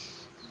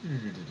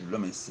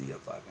 Let me see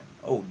if I can.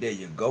 Oh, there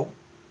you go.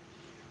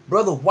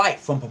 Brother White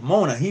from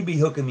Pomona, he be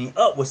hooking me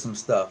up with some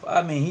stuff.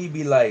 I mean, he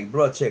be like,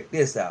 bro, check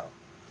this out.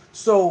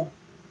 So,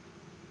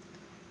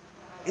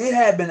 it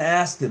had been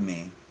asking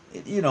me,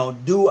 you know,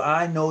 do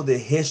I know the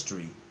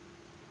history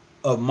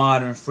of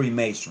modern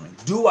Freemasonry?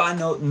 Do I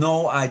know?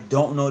 No, I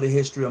don't know the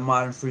history of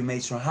modern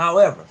Freemasonry.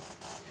 However,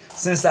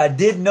 since I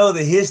did know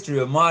the history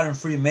of modern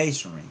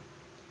Freemasonry,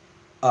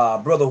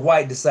 Brother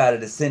White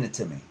decided to send it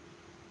to me.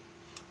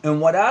 And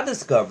what I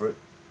discovered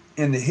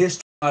in the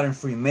history of modern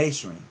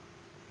Freemasonry,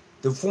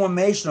 the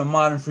formation of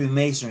modern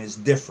Freemasonry is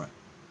different.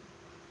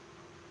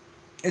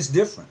 It's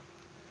different.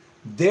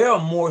 They are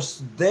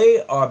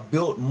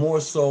built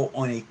more so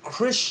on a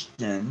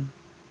Christian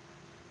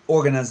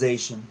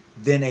organization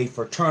than a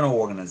fraternal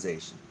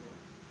organization.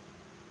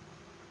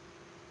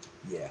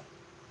 Yeah.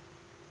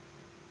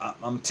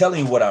 I'm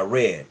telling you what I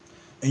read.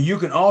 And you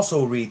can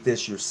also read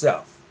this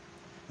yourself.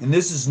 And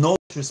this is no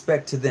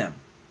disrespect to them.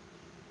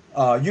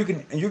 You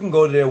can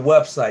go to their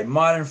website,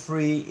 Modern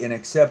Free and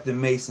Accepted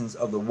Masons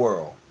of the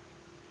World.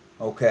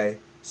 Okay,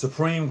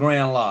 Supreme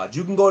Grand Lodge.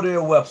 You can go to their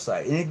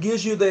website and it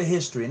gives you their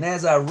history. And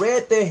as I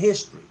read their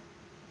history,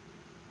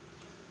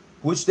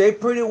 which they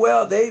pretty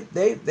well they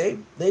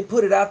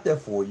put it out there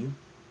for you.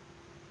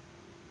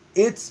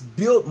 It's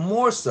built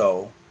more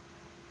so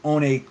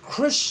on a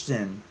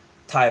Christian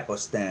type of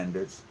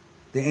standards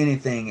than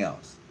anything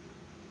else.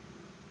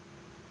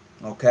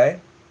 Okay?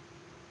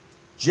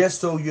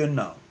 Just so you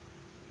know.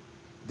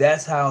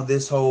 That's how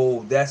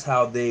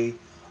they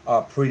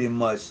are pretty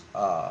much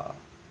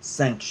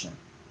sanctioned.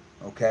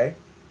 Okay?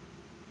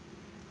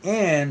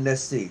 And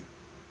let's see.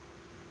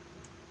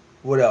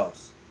 What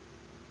else?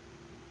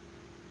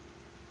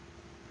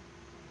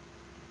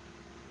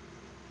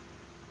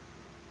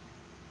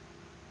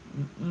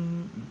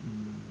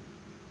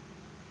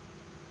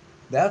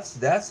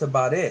 That's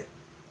about it.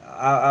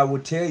 I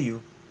would tell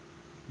you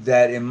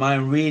that in my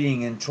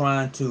reading and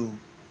trying to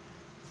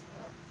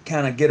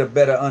kind of get a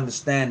better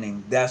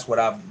understanding, that's what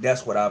I've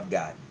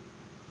gotten.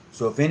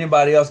 So if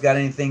anybody else got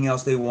anything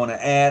else they want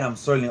to add, I'm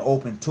certainly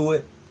open to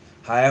it.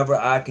 However,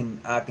 I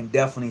can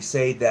definitely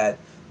say that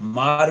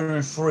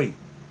modern free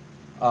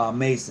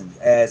Masons,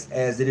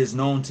 as it is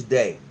known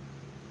today,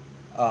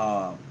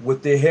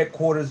 with their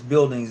headquarters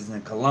buildings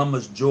in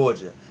Columbus,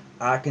 Georgia,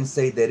 I can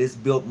say that it's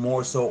built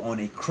more so on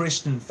a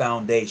Christian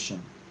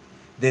foundation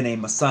than a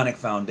Masonic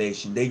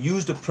foundation. They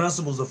use the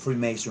principles of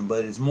Freemasonry,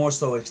 but it's more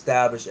so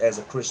established as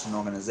a Christian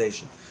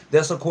organization.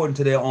 That's according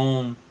to their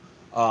own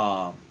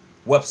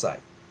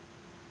website.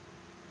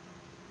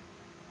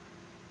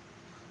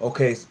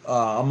 Okay,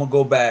 I'm going to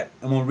go back.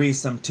 I'm going to read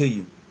some to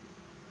you.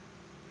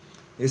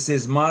 It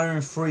says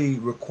modern free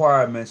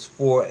requirements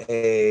for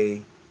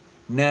a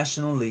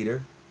national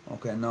leader.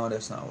 Okay, no,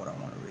 that's not what I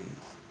want to read.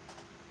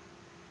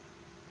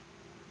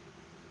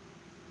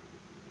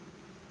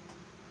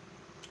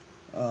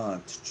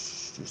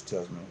 Just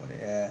tells me where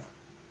they at.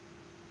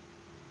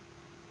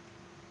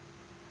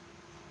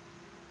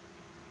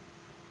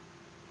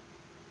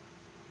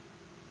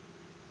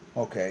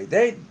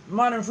 Okay,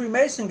 modern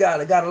Freemason got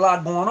a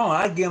lot going on.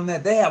 I give them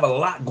that. They have a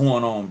lot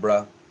going on,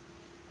 bruh.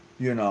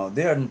 You know,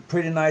 they're a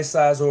pretty nice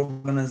sized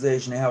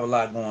organization. They have a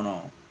lot going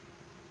on.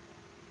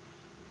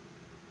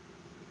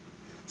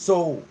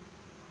 So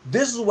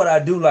this is what I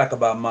do like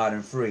about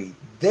Modern Free.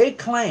 They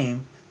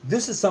claim,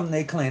 this is something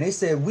they claim. They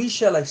said, we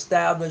shall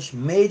establish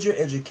major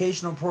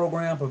educational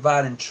program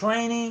providing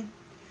training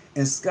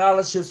and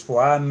scholarships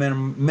for our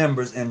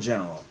members in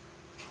general.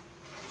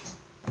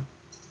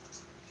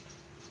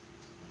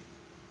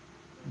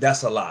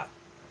 That's a lot.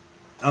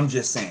 I'm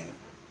just saying.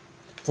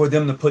 For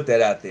them to put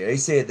that out there. They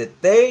said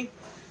that they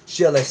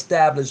shall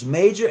establish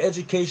major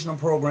educational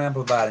program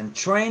providing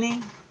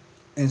training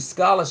and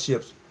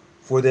scholarships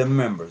for their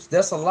members.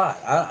 That's a lot.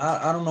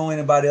 I don't know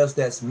anybody else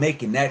that's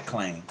making that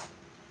claim.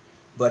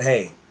 But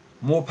hey,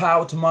 more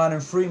power to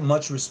Modern Free.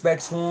 Much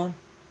respect for them.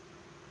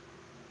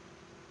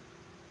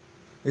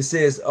 It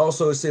says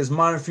also, it says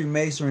modern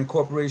Freemasonry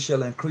Incorporated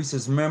shall increase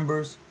its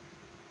members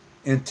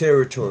and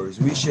territories.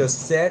 We shall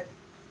set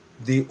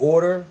the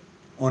order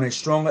on a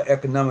stronger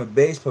economic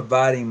base,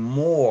 providing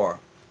more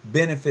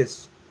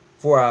benefits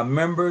for our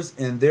members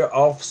and their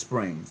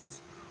offsprings.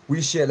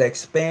 We shall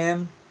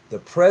expand the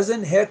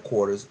present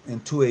headquarters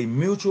into a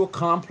mutual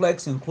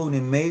complex,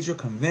 including major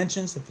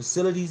conventions and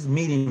facilities,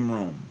 meeting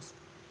rooms,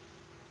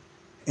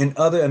 and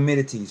other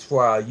amenities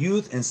for our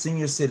youth and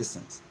senior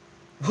citizens.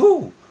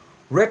 Whew!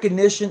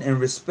 Recognition and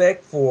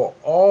respect for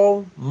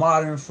all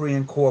modern free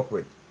and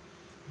corporate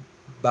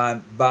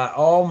by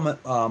all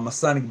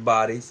Masonic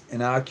bodies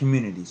in our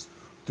communities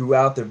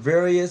throughout the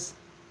various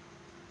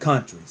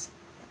countries.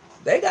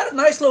 They got a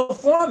nice little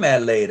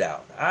format laid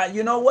out.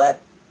 You know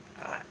what?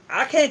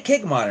 I can't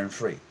kick modern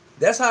free.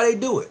 That's how they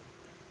do it.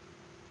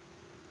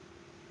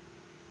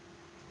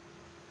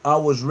 I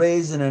was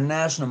raised in a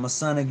national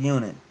Masonic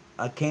unit.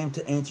 I came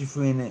to Ancient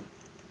Free and it.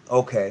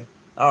 Okay.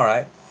 All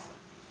right.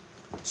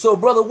 So,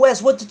 Brother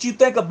West, what did you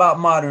think about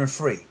modern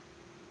free?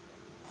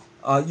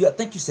 I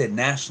think you said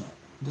national.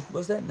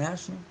 Was that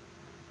national?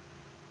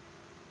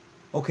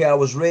 Okay, I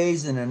was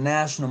raised in a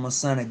national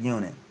Masonic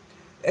unit.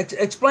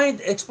 Explain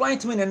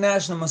to me the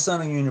National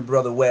Masonic Unit,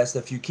 Brother West,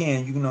 if you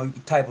can. You know, you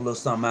can type a little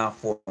something out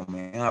for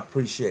me. I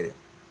appreciate it.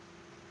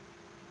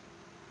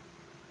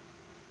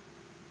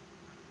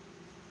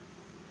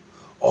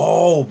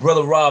 Oh,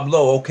 Brother Rob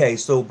Lowe. Okay,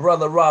 so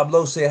Brother Rob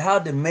Lowe said, how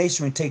did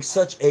Masonry take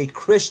such a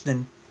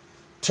Christian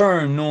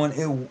turn knowing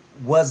it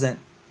wasn't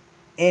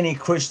any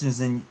Christians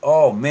in...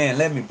 Oh, man,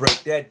 let me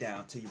break that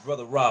down to you,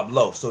 Brother Rob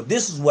Lowe. So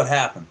this is what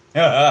happened.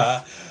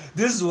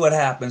 This is what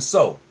happened.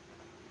 So,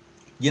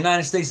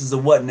 United States is a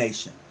what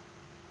nation?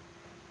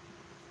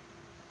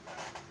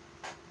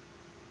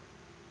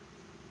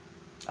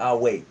 I'll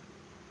wait.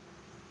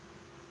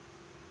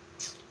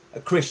 A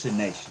Christian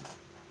nation.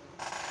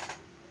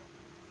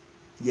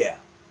 Yeah,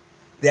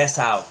 that's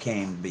how it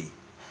came to be.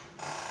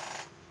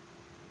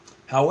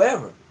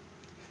 However,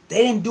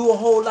 they didn't do a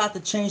whole lot to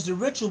change the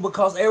ritual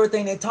because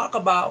everything they talk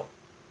about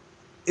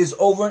is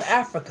over in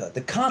Africa, the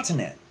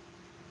continent.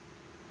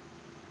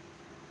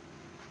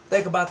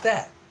 Think about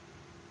that.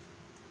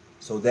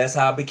 So that's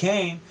how it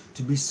became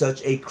to be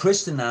such a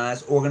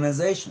Christianized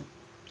organization.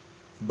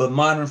 But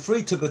Modern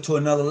Free took it to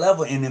another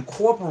level and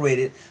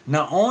incorporated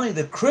not only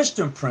the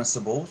Christian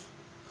principles,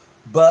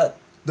 but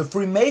the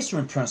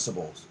Freemasonry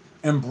principles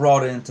and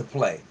brought it into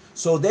play.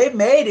 So they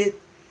made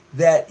it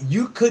that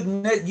you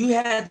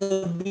had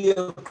to be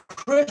a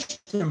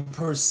Christian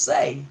per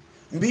se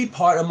and be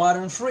part of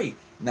Modern Free.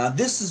 Now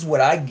this is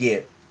what I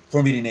get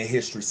from reading their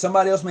history.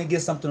 Somebody else may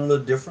get something a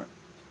little different,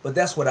 but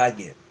that's what I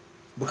get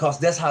because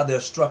that's how they're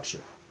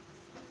structured.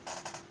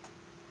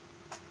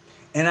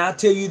 And I'll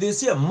tell you this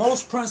here,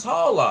 most Prince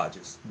Hall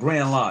lodges,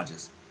 Grand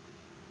Lodges,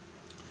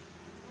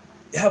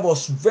 have a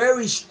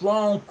very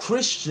strong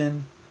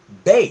Christian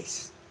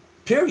base,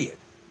 period.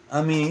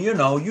 I mean, you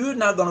know, you're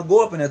not going to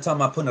go up in there talking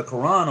about putting a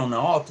Quran on the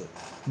altar.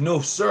 No,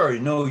 sir.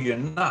 No, you're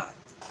not.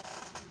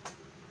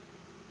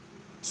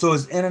 So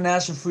it's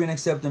International Free and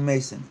Accepting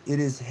Mason. It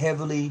is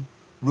heavily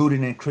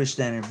rooted in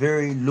Christianity,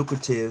 very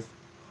lucrative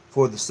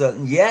for the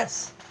Southern.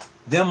 Yes,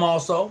 them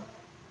also.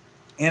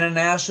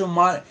 International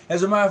Modern.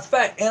 As a matter of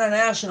fact,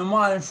 International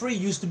Modern Free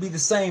used to be the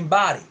same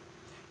body.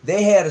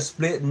 They had a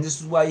split, and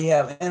this is why you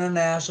have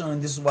International,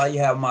 and this is why you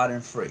have Modern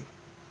Free.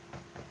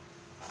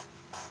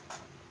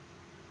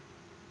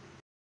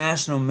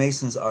 National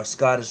Masons are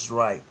Scottish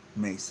Rite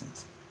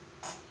Masons.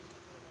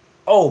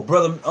 Oh,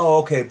 brother. Oh,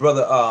 okay,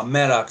 brother.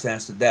 Maddox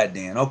answered that.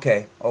 Then,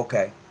 okay.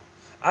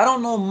 I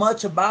don't know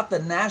much about the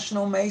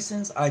National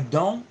Masons. I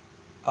don't.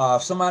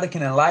 If somebody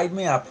can enlighten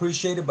me, I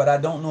appreciate it. But I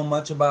don't know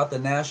much about the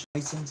National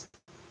Masons.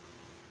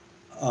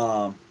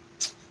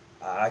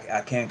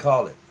 I can't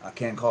call it. I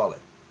can't call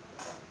it.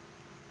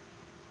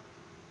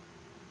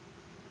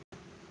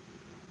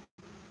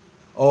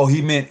 Oh,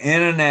 he meant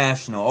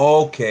international.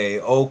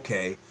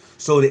 Okay.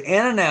 So the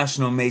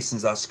International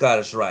Masons are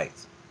Scottish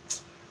Rites.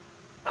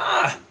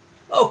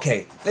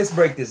 Okay. Let's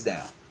break this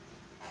down.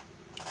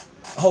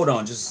 Hold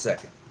on just a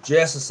second.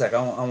 Just a second.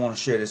 I want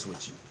to share this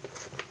with you.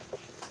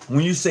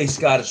 When you say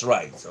Scottish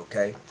Rites,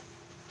 okay?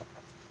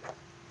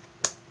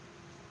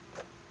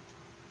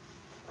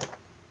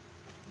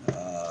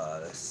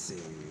 Let's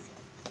see.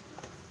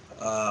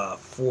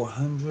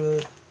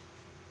 400.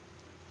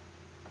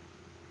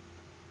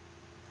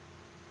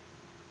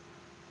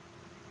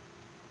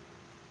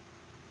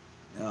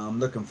 I'm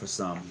looking for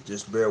some.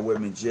 Just bear with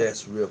me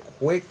just real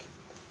quick.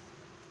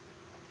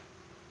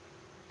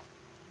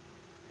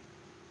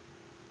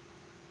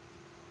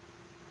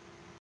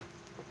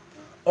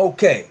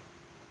 Okay.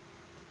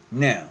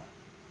 Now,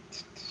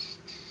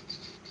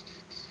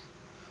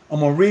 I'm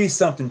going to read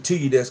something to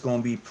you that's going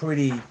to be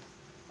pretty,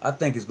 I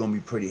think it's going to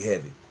be pretty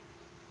heavy.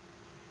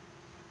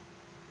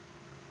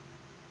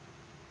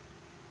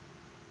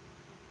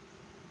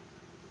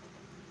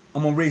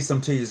 I'm going to read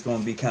something to you that's going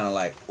to be kind of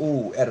like,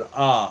 ooh, at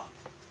an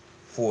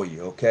for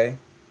you, okay?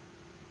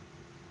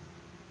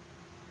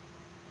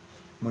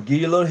 I'm going to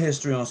give you a little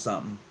history on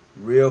something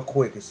real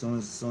quick as soon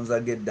as I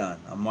get done.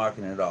 I'm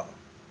marking it off.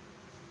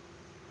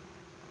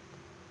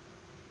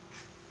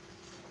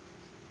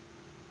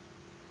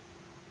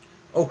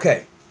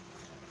 Okay.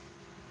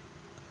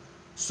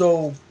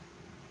 So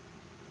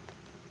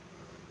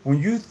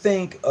when you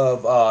think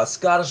of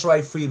Scottish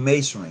Rite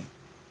Freemasonry,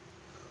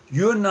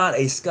 you're not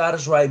a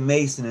Scottish Rite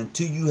Mason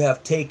until you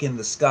have taken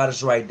the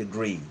Scottish Rite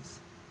degrees.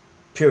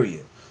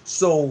 Period.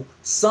 So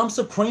some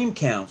Supreme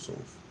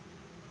Councils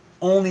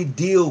only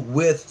deal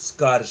with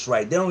Scottish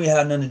Rite. They don't really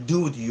have nothing to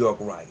do with the York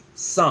Rite.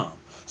 Some.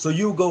 So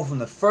you go from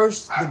the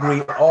first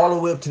degree all the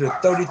way up to the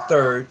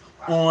 33rd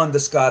on the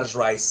Scottish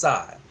Rite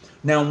side.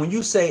 Now, when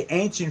you say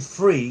ancient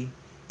free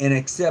and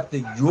accept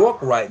the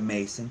York Rite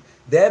Mason,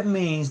 that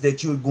means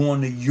that you're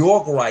going the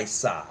York Rite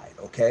side,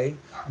 okay?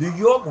 The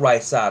York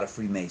Rite side of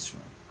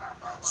Freemasonry.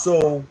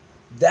 So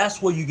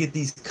that's where you get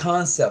these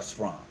concepts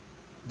from.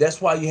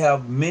 That's why you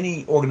have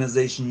many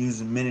organizations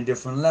using many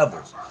different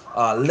levels,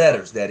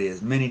 letters. That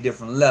is, many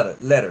different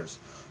letters,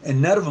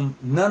 and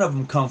none of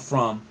them come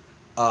from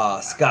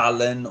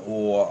Scotland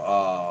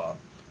or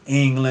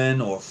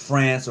England or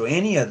France or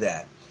any of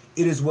that.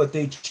 It is what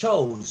they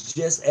chose,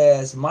 just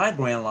as my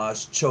Grand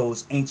Lodge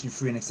chose Ancient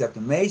Free and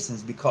Accepted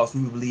Masons, because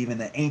we believe in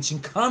the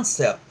ancient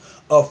concept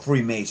of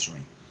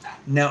Freemasonry.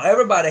 Now,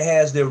 everybody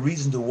has their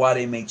reason to why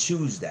they may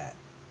choose that.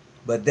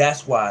 But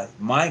that's why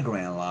my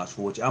Grand Lodge,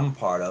 for which I'm a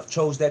part of,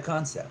 chose that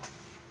concept.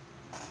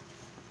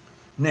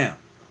 Now,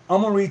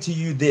 I'm going to read to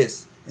you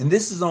this. And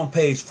this is on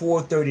page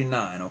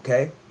 439,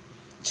 okay?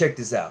 Check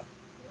this out.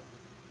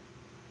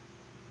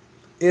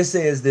 It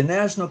says the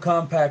National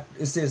Compact,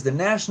 it says the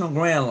National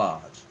Grand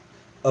Lodge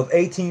of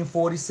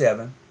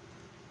 1847,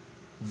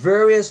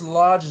 various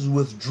lodges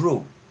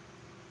withdrew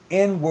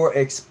and were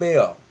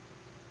expelled.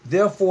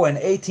 Therefore, in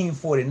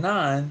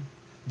 1849,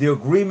 the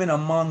agreement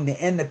among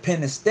the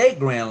independent state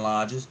Grand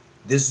Lodges,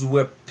 this is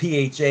where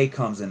PHA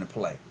comes into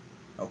play,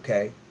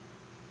 okay?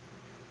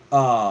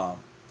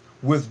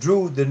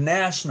 Withdrew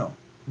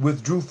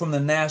from the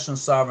national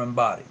sovereign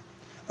body,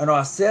 and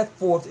are set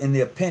forth in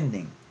the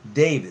appending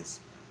Davis,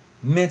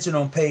 mentioned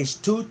on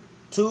page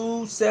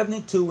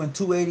 272 and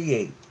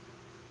 288,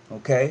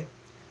 okay?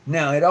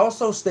 Now, it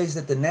also states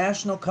that the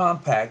National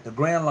Compact, the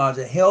Grand Lodge,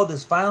 held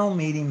its final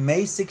meeting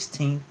May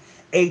 16,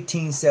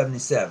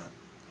 1877.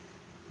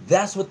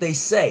 That's what they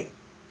say.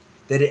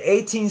 That in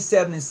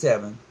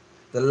 1877,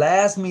 the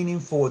last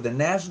meeting for the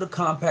National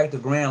Compact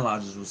of Grand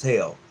Lodges was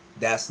held.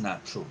 That's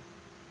not true.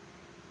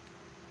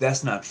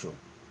 That's not true.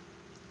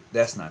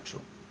 That's not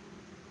true.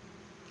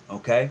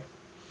 Okay?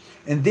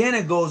 And then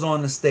it goes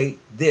on to state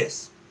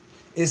this.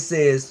 It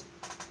says,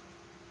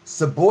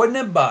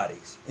 subordinate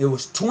bodies. It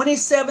was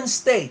 27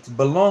 states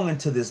belonging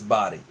to this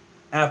body.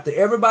 After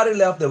everybody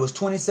left, there was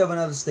 27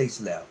 other states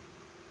left.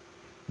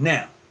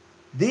 Now,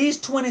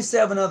 these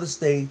 27 other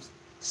states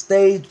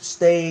stayed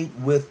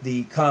with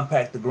the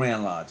Compact of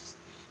Grand Lodges.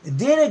 And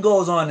then it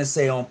goes on to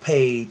say on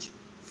page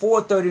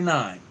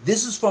 439,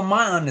 this is from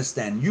my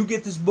understanding. You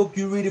get this book,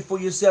 you read it for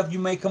yourself, you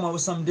may come up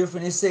with something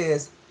different. It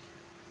says,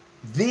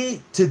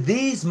 to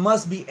these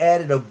must be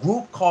added a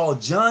group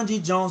called John G.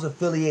 Jones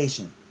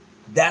Affiliation.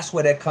 That's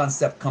where that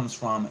concept comes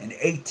from in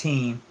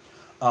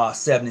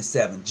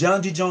 1877.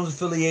 John G. Jones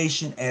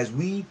Affiliation, as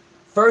we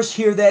first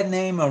hear that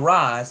name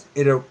arise,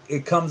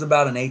 it comes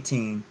about in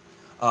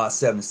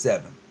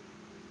 1877.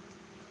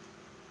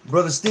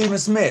 Brother Stephen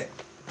Smith,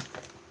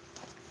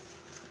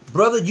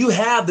 brother, you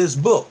have this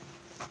book.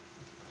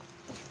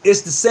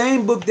 It's the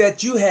same book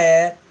that you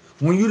had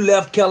when you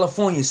left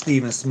California,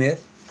 Stephen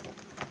Smith.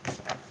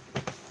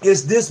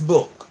 It's this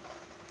book.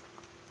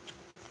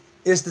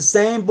 It's the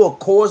same book,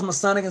 Coors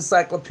Masonic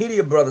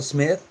Encyclopedia, Brother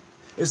Smith.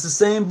 It's the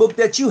same book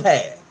that you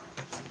had.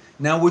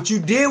 Now, what you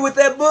did with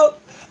that book,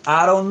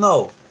 I don't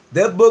know.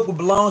 That book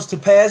belongs to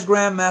past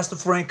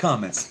Grandmaster Frank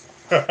Cummins.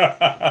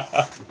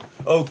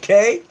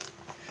 Okay?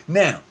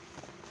 Now,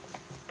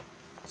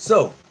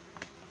 so,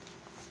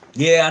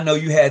 yeah, I know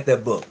you had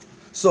that book.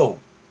 So,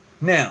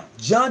 now,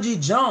 John G.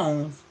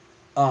 Jones,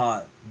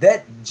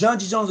 that John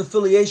G. Jones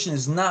Affiliation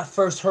is not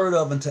first heard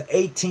of until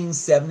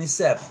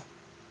 1877.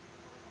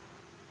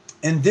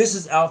 And this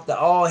is after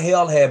all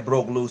hell had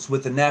broke loose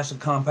with the National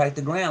Compact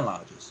of Grand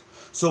Lodges.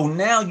 So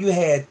now you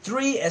had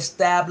three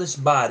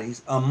established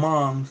bodies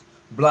among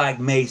Black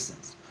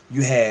Masons.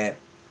 You had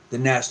the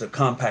National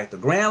Compact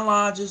of Grand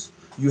Lodges,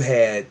 you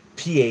had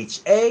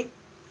PHA,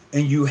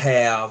 and you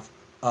have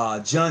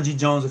John G.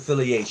 Jones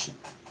Affiliation.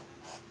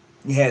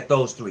 You had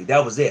those three.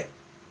 That was it.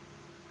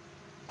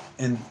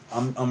 And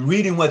I'm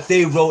reading what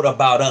they wrote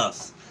about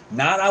us.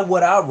 Not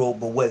what I wrote,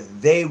 but what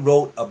they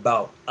wrote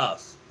about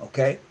us.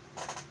 Okay?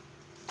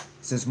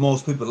 Since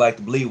most people like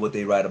to believe what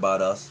they write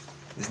about us.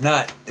 It's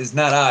not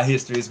our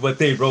history, it's what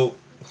they wrote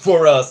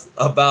for us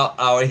about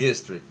our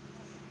history.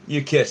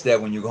 You catch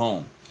that when you go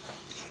home.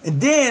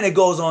 And then it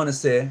goes on to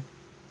say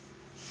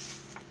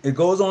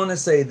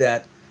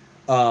that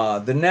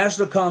the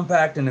National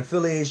Compact and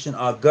Affiliation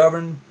are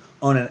governed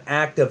on an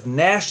active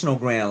National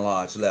Grand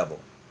Lodge level.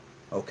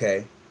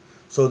 Okay?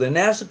 So the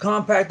National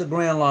Compact of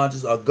Grand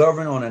Lodges are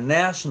governed on a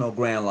National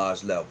Grand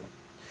Lodge level.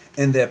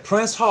 and that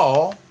Prince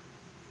Hall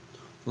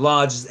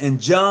lodges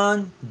and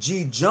John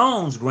G.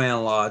 Jones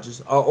Grand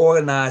Lodges are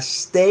organized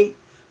state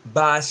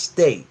by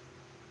state.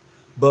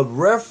 But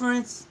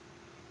reference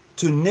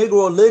to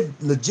Negro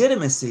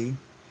legitimacy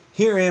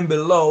herein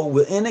below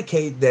will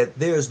indicate that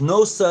there is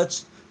no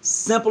such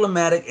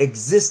symptomatic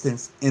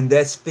existence in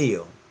that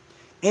field.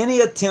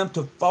 Any attempt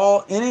to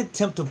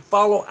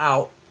follow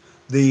out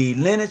the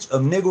lineage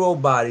of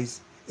Negro bodies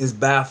is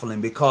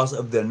baffling because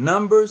of their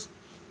numbers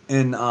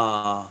and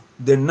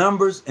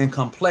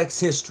complex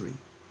history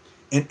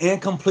and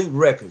incomplete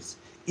records,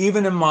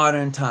 even in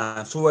modern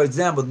times. For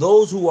example,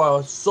 those who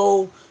are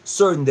so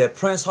certain that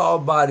Prince Hall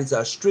bodies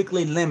are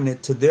strictly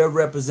limited to their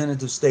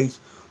representative states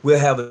will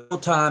have a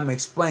time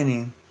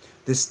explaining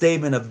the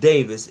statement of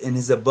Davis in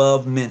his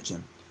above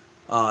mention.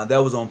 That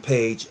was on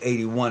page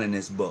 81 in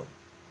this book.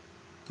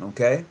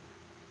 Okay?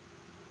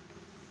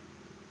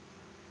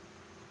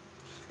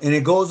 And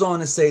it goes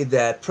on to say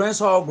that Prince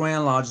Hall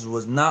Grand Lodges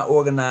was not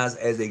organized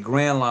as a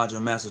Grand Lodge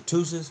of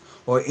Massachusetts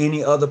or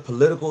any other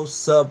political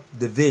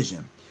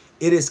subdivision.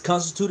 It is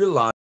constituted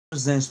lodge,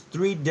 represents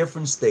 3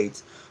 different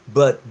states,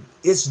 but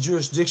its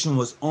jurisdiction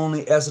was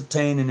only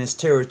ascertained in its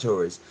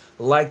territories.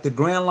 Like the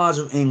Grand Lodge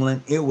of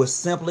England, it was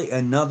simply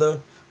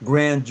another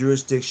grand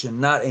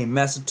jurisdiction, not a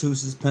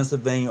Massachusetts,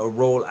 Pennsylvania, or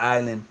Rhode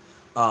Island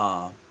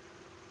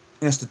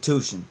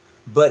institution.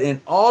 But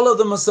in all of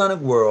the Masonic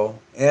world,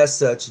 as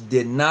such,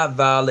 did not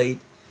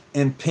violate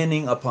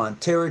impending upon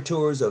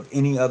territories of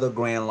any other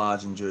Grand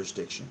Lodge and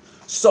jurisdiction.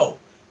 So,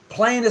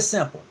 plain and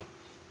simple,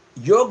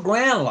 your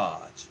Grand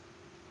Lodge,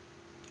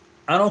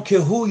 I don't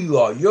care who you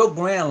are, your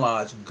Grand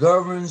Lodge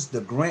governs the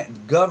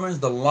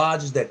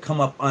lodges that come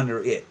up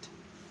under it.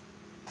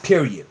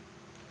 Period.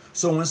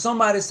 So when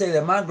somebody say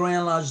that my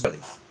Grand Lodge,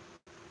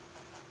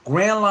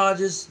 Grand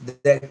Lodges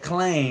that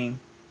claim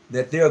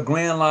that they're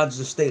Grand Lodges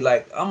of state,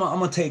 like I'm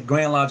gonna take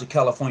Grand Lodge of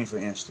California for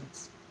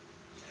instance,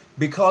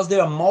 because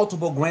there are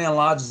multiple Grand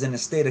Lodges in the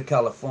state of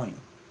California.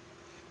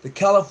 The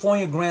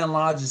California Grand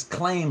Lodges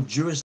claim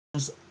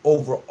jurisdictions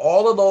over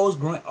all of those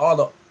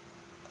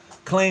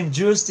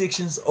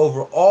jurisdictions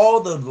over all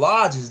the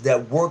lodges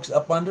that works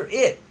up under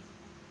it.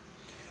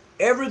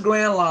 Every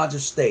Grand Lodge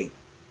of state,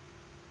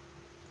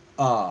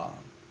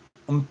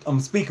 I'm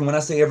speaking, when I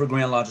say every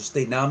Grand Lodge of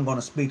state, now I'm going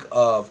to speak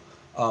of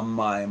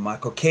my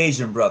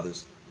Caucasian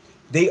brothers.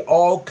 They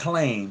all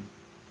claim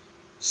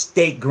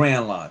state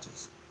Grand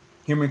Lodges.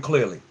 Hear me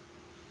clearly.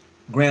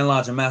 Grand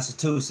Lodge of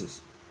Massachusetts,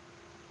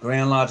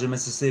 Grand Lodge of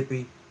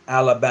Mississippi,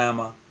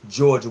 Alabama,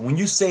 Georgia. When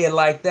you say it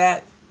like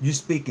that, you're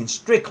speaking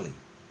strictly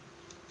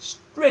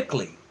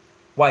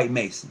white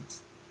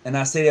Masons. And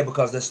I say that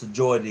because that's the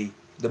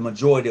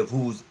majority of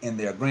who's in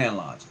their Grand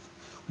Lodges.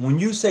 When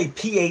you say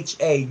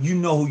PHA, you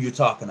know who you're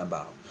talking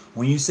about.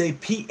 When you say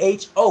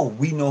PHO,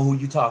 we know who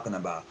you're talking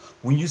about.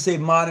 When you say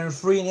Modern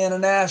Free and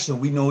International,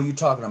 we know who you're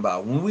talking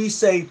about. When we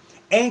say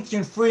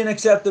Ancient Free and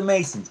Accepted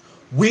Masons,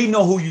 we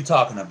know who you're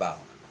talking about.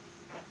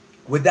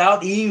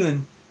 Without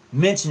even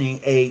mentioning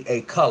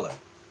a color.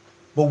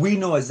 But we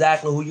know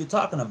exactly who you're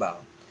talking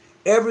about.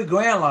 Every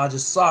Grand Lodge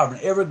is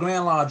sovereign. Every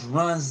Grand Lodge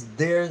runs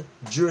their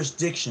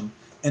jurisdiction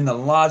in the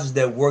lodges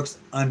that works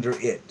under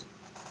it.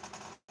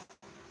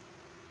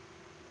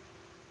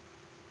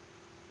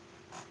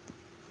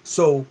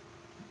 So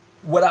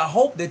what I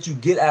hope that you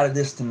get out of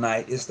this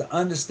tonight is to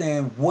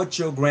understand what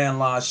your Grand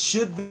Lodge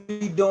should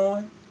be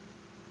doing,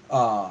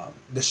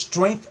 the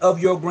strength of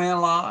your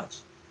Grand Lodge.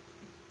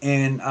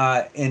 And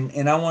I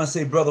want to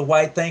say, Brother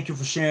White, thank you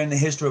for sharing the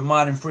history of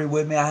Modern Free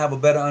with me. I have a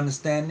better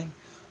understanding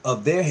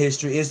of their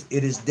history. It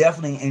is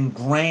definitely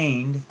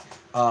ingrained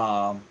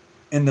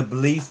in the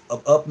belief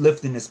of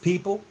uplifting its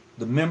people.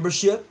 The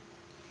membership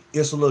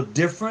is a little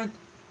different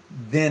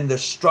than the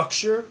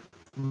structure.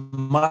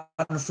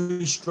 Modern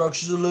Free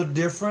structure is a little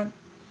different.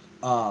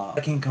 I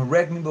can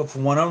correct me, but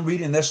from what I'm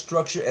reading, that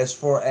structure as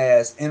far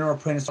as inner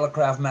apprentice,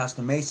 craft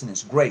master mason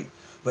is great.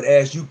 But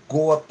as you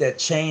go up that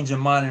change in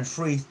Modern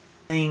Free,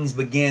 things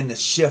begin to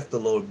shift a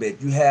little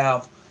bit. You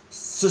have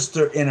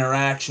sister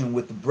interaction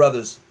with the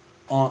brothers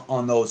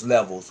on those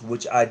levels,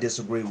 which I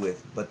disagree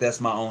with, but that's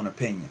my own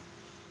opinion.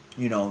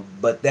 You know,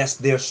 but that's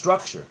their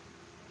structure.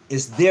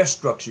 It's their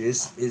structure.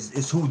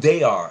 It's who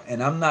they are,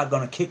 and I'm not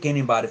going to kick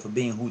anybody for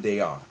being who they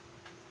are.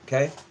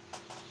 Okay?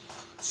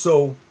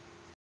 So,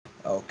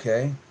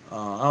 okay,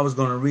 I was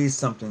going to read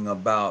something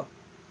about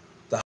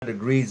the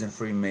degrees in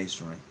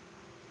Freemasonry,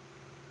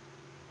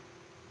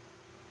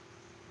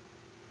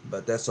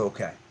 but that's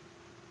okay.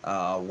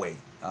 Wait,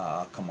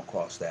 I'll come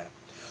across that.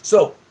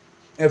 So,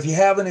 if you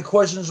have any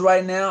questions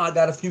right now, I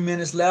got a few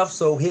minutes left,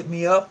 so hit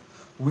me up.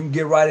 We can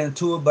get right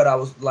into it. But I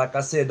was, like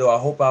I said, though, I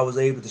hope I was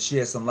able to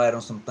shed some light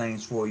on some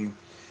things for you,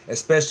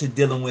 especially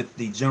dealing with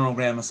the General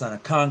Grand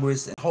Masonic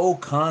Congress and the whole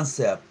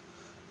concept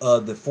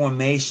of the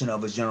formation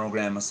of a General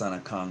Grand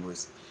Masonic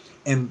Congress.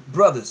 And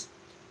brothers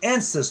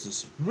and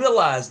sisters,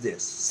 realize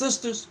this.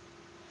 Sisters,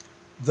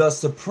 the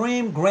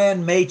Supreme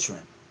Grand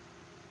Matron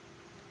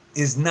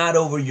is not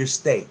over your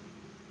state.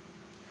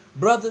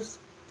 Brothers,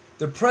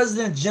 the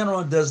President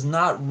General does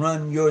not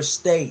run your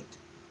state.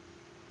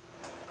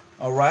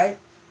 all right,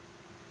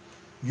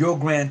 your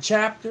grand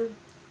chapter,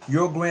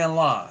 your grand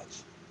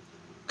lodge,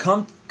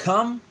 come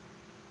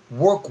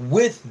work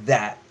with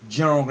that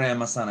General Grand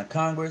Masonic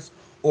Congress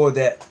or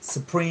that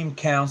Supreme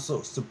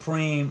Council,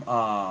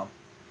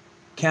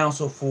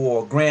 Council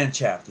for Grand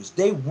Chapters.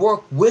 They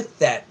work with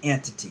that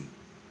entity.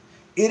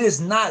 It is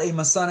not a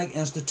Masonic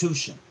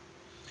institution.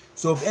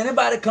 So if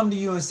anybody come to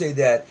you and say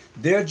that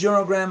their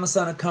General Grand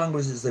Masonic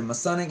Congress is a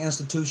Masonic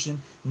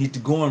institution, you need to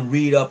go and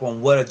read up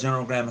on what a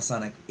General Grand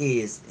Masonic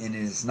is, and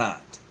it is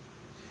not.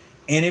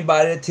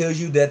 Anybody that tells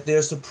you that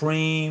their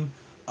Supreme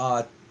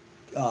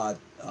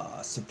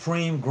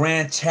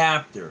Grand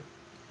Chapter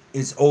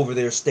is over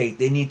their state,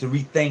 they need to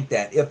rethink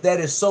that. If that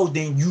is so,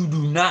 then you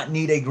do not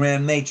need a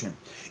Grand Matron.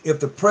 If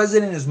the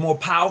president is more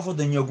powerful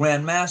than your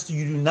Grand Master,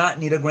 you do not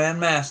need a Grand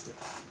Master.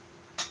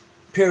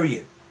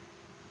 Period.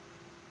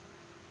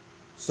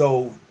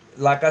 So,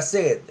 like I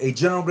said, a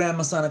General Grand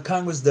Masonic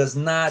Congress does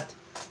not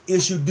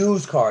issue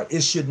dues cards.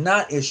 It should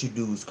not issue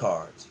dues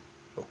cards.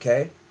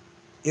 Okay?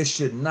 It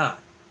should not.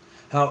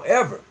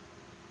 However,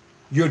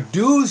 your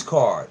dues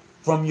card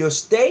from your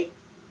state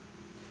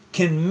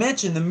can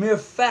mention the mere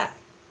fact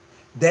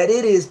that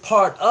it is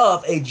part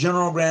of a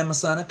General Grand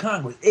Masonic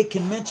Congress. It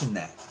can mention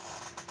that.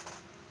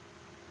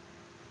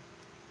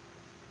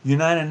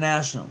 United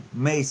National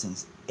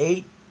Masons,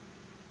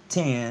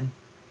 810,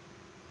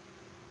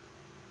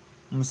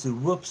 let me see,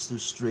 Webster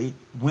Street,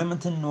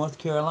 Wilmington, North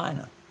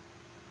Carolina.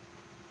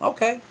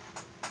 Okay.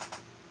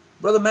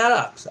 Brother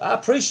Maddox, I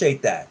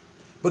appreciate that.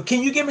 But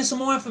can you give me some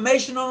more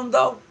information on them,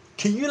 though?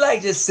 Can you,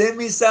 like, just send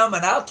me some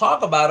and I'll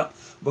talk about them?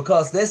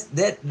 Because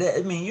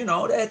I mean, you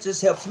know, that just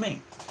helps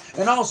me.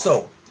 And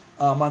also,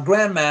 my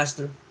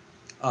Grandmaster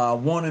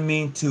wanted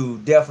me to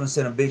definitely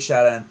send a big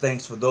shout out and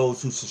thanks for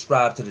those who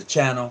subscribe to the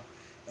channel.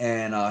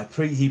 And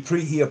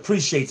he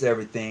appreciates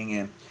everything.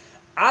 And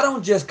I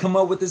don't just come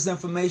up with this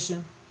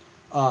information.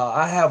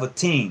 I have a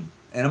team,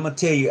 and I'm gonna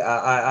tell you,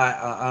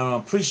 I'm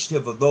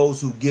appreciative of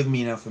those who give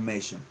me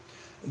information.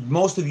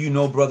 Most of you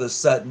know Brother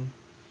Sutton.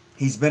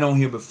 He's been on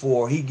here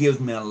before. He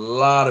gives me a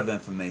lot of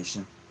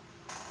information.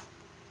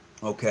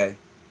 Okay.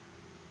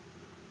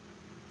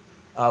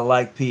 I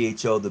like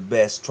PHO the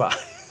best. Try.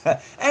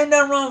 Ain't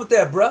nothing wrong with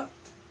that, bruh.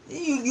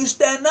 You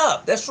stand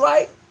up. That's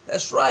right.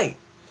 That's right.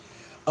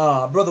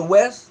 Brother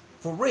West,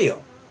 for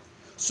real.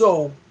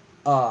 So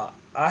I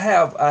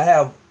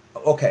have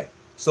okay.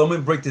 So let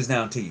me break this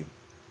down to you.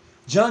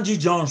 John G.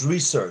 Jones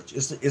Research,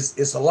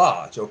 it's a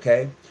lodge,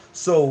 okay?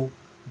 So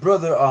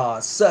Brother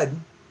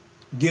Sutton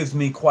gives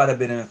me quite a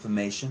bit of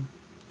information.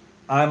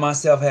 I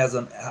myself have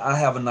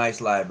a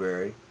nice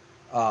library.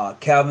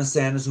 Calvin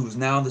Sanders, who is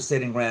now the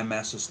sitting Grand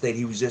Master of State,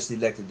 he was just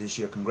elected this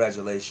year.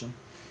 Congratulations.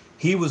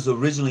 He was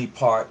originally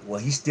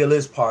he still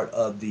is part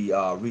of the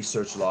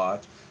Research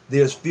Lodge.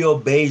 There's Phil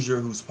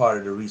Bazier, who's part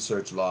of the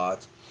Research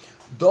Lodge.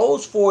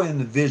 Those four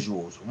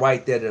individuals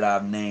right there that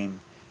I've named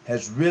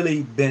has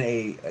really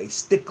been a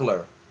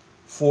stickler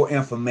for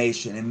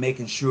information and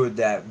making sure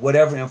that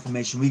whatever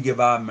information we give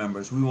our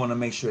members, we want to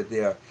make sure that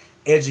they're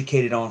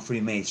educated on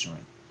Freemasonry.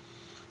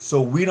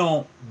 So we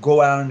don't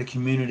go out in the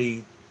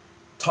community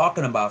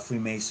talking about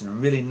Freemasonry,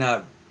 really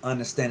not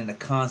understanding the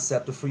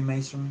concept of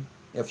Freemasonry,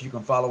 if you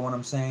can follow what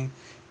I'm saying.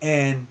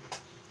 And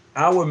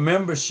our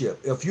membership,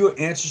 if you're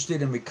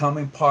interested in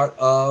becoming part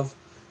of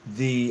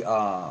the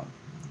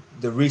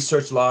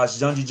Research Lodge,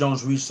 John G.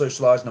 Jones Research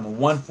Lodge number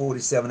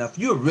 147. Now, if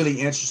you're really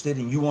interested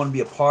and you want to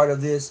be a part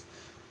of this,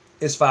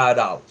 it's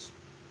 $5.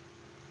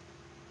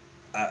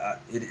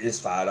 It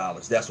is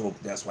 $5. That's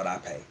what I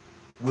pay.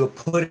 We'll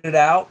put it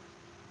out.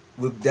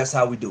 That's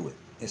how we do it.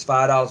 It's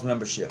 $5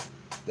 membership,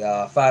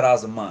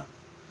 $5 a month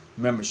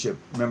membership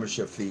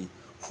fee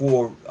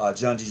for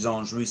John G.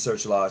 Jones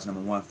Research Lodge number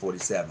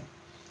 147.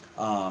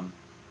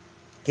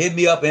 Hit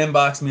me up,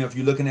 inbox me if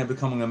you're looking at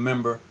becoming a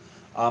member.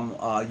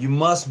 You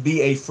must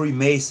be a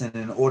Freemason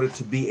in order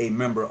to be a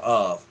member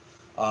of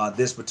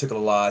this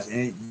particular lodge.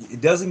 And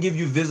it doesn't give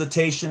you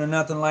visitation or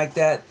nothing like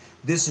that.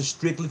 This is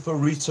strictly for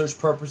research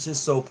purposes.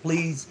 So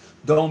please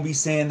don't be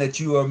saying that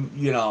you are,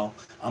 you know,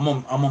 I'm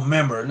a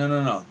member.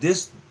 No.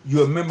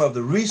 You're a member of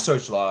the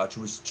Research Lodge,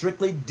 which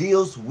strictly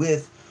deals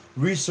with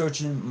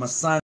researching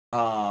Masonic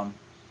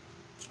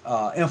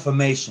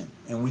information.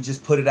 And we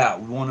just put it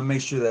out. We want to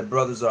make sure that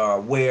brothers are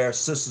aware,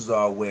 sisters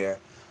are aware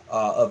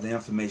of the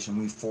information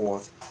we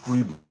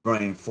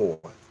bring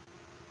forth.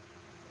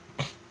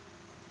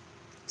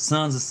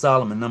 Sons of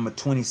Solomon, number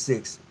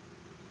 26.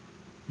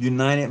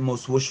 United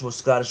Most Worshipful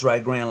Scottish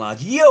Rite Grand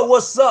Lodge. Yo,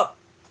 what's up?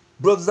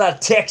 Brothers out of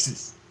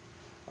Texas.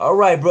 All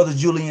right, Brother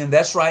Julian,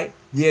 that's right.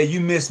 Yeah, you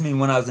missed me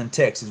when I was in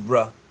Texas,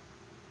 bro.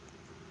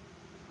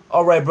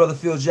 All right, Brother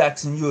Phil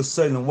Jackson, you are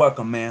certainly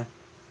welcome, man.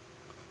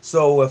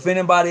 So if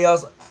anybody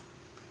else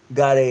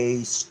got a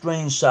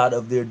screenshot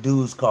of their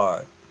dues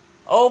card,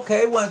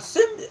 okay, well,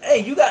 send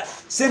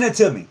it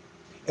to me.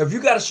 If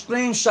you got a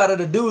screenshot of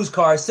the dues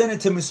card, send it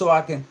to me so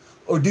I can,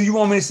 or do you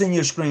want me to send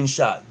you a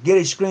screenshot? Get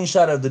a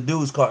screenshot of the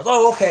dues card.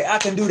 Oh, okay, I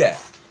can do that.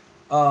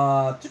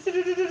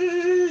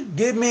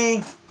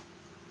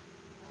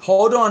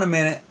 Hold on a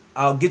minute.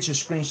 I'll get you a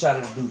screenshot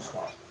of the dues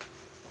card.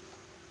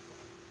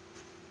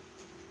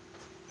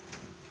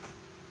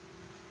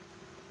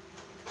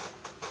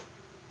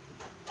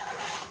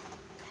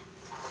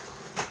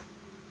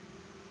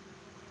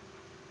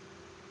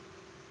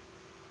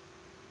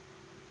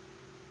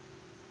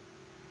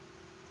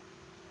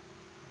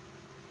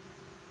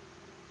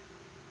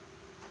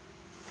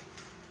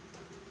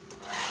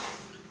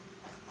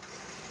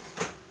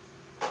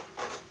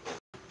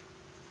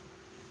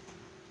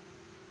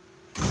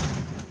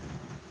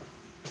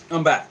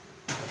 I'm back.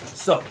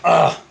 So,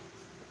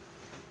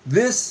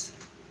 this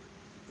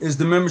is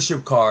the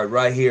membership card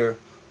right here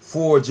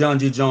for John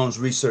G. Jones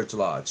Research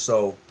Lodge.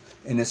 So,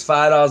 and it's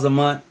 $5 a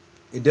month.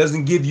 It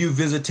doesn't give you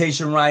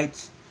visitation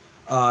rights.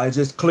 It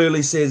just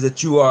clearly says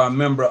that you are a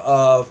member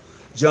of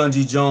John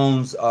G.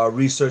 Jones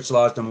Research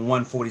Lodge number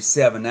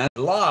 147. Now,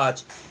 the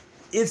lodge,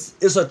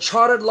 it's a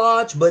chartered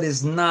lodge, but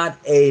it's not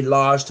a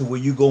lodge to where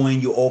you go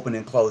in, you open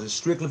and close. It's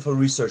strictly for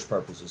research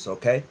purposes,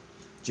 okay?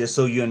 Just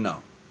so you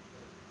know.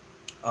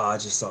 I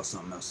just saw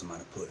something else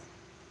somebody put.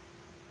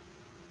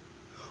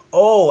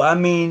 Oh, I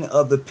mean,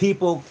 of the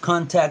people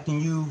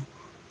contacting you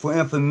for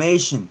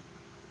information.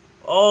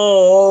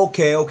 Oh,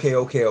 okay.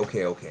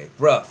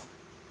 Bruh.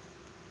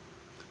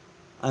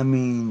 I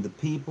mean, the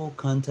people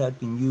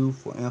contacting you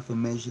for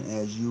information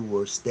as you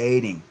were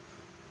stating.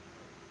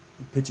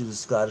 The picture of the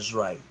Scottish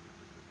Rite.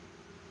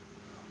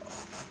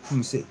 Let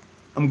me see.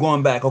 I'm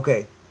going back.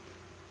 Okay.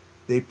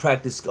 They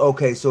practice.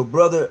 Okay, so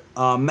Brother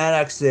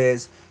Maddox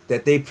says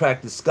that they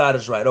practice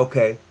Scottish Rite.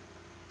 Okay.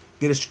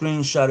 Get a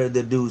screenshot of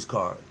the dues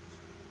card.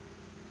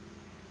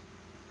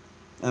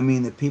 I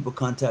mean, the people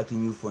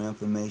contacting you for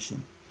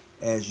information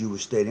as you were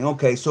stating.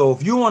 Okay, so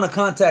if you want to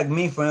contact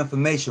me for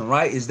information,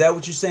 right? Is that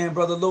what you're saying,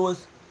 Brother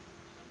Lewis?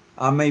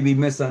 I may be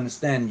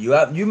misunderstanding you.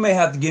 You may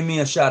have to give me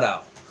a shout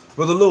out.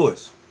 Brother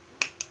Lewis,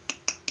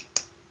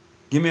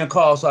 give me a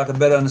call so I can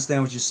better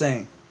understand what you're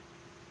saying.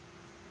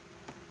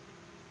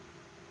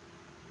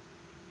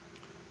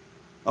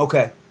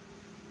 Okay.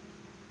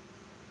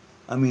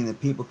 I mean, the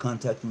people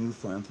contacting you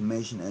for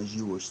information as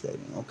you were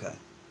stating. Okay.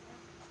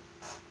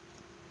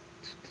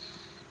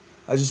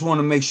 I just want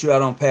to make sure I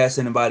don't pass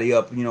anybody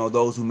up, you know,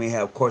 those who may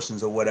have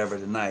questions or whatever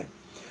tonight.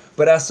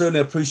 But I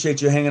certainly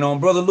appreciate you hanging on.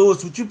 Brother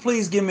Lewis, would you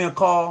please give me a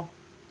call?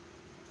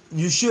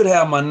 You should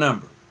have my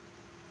number.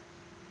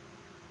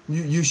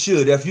 You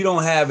should. If you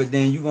don't have it,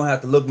 then you're going to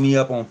have to look me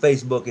up on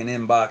Facebook and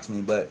inbox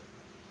me. But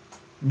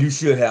you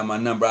should have my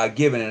number. I've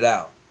given it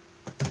out.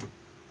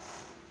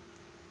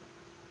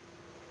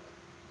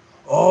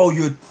 Oh,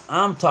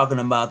 I'm talking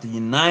about the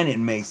United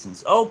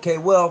Masons. Okay,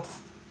 well,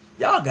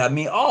 y'all got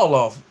me all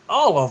off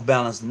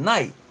balance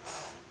tonight.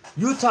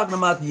 You're talking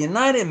about the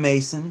United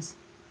Masons.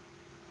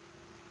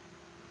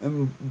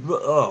 And,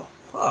 oh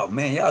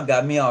man, y'all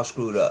got me all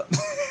screwed up.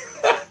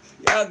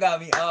 Y'all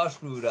got me all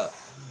screwed up.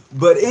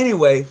 But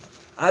anyway,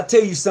 I'll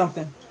tell you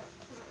something.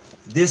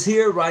 This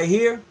here, right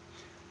here,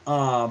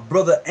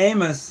 Brother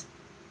Amos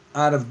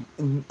out of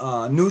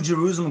New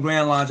Jerusalem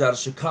Grand Lodge out of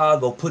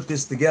Chicago put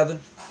this together.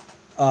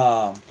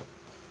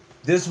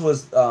 This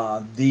was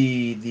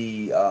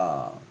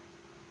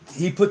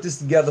he put this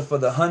together for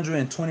the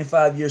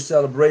 125-year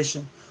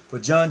celebration for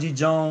John G.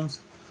 Jones.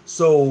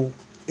 So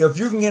if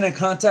you can get in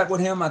contact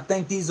with him, I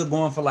think these are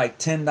going for like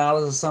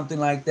 $10 or something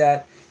like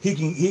that. He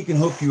can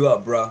hook you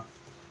up, bro.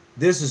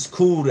 This is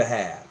cool to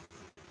have,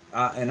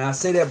 and I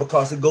say that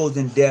because it goes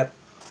in depth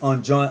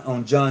on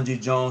John G.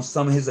 Jones,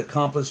 some of his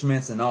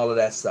accomplishments and all of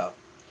that stuff.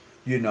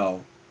 You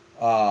know,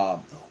 a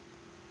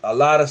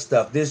lot of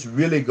stuff. This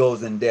really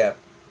goes in depth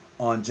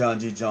on John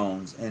G.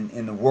 Jones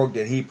and the work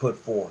that he put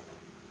forth.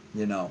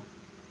 You know,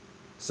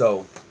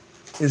 so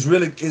it's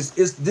really this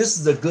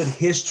is a good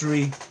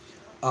history.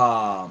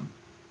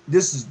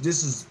 This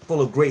is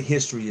full of great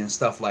history and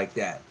stuff like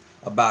that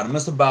about him.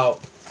 It's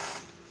about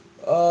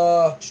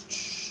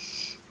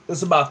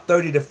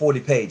 30 to 40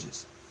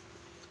 pages.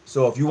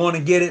 So if you want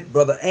to get it,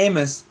 Brother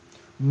Amos,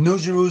 New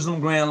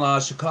Jerusalem Grand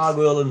Lodge,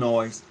 Chicago,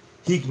 Illinois,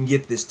 he can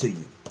get this to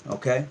you.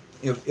 Okay,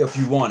 if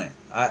you want it.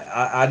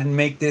 I didn't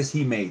make this.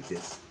 He made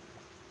this.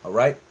 All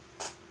right.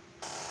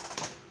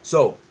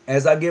 So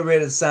as I get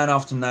ready to sign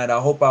off tonight, I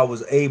hope I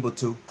was able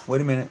to.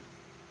 Wait a minute.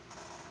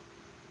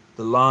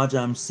 The lodge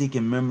I'm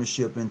seeking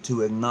membership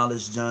into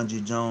acknowledge John G.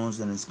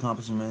 Jones and his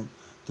accomplishment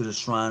to the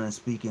shrine and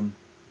speaking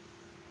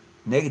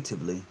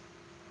negatively.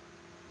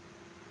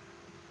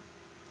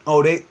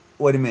 Oh,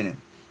 wait a minute.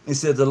 It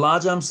says the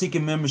lodge I'm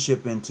seeking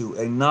membership into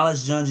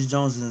acknowledge John G.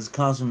 Jones and his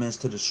accomplishments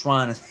to the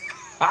shrine,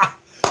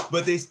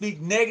 but they speak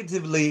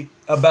negatively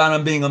about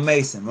him being a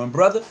Mason. My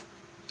brother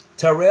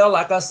Terrell,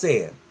 like I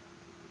said,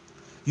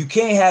 you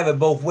can't have it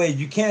both ways.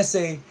 You can't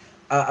say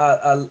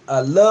I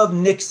love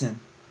Nixon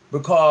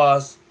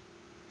because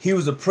he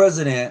was a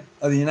president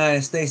of the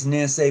United States, and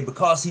then say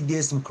because he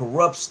did some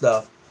corrupt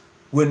stuff,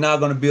 we're not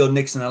going to build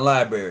Nixon a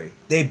library.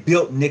 They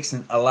built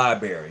Nixon a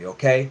library,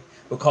 okay?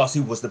 Because he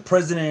was the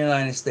president of the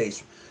United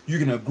States. You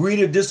can agree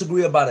to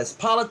disagree about his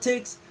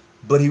politics,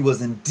 but he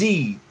was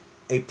indeed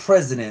a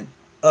president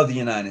of the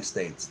United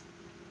States.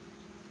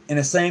 And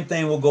the same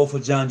thing will go for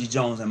John G.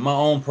 Jones, in my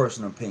own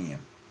personal opinion.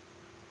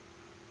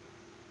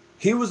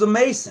 He was a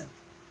Mason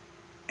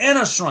and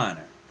a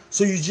Shriner.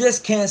 So you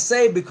just can't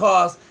say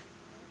because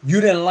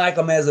you didn't like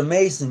him as a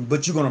Mason,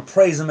 but you're going to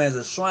praise him as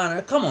a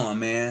Shriner. Come on,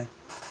 man.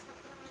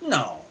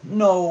 No.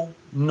 I'm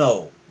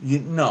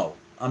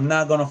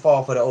not going to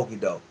fall for the okie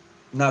doke.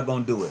 Not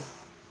going to do it.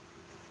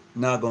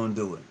 Not going to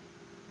do it.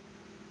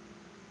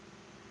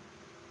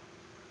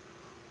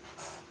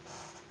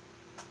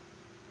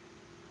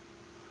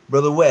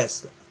 Brother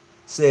West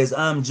says,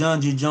 I'm John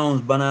G.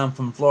 Jones, but I'm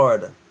from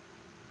Florida.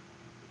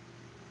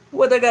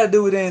 What that got to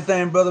do with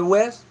anything, Brother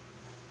West?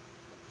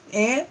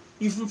 And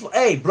you from,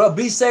 hey, bro,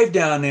 be safe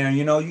down there.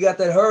 You know, you got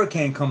that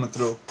hurricane coming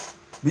through.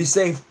 Be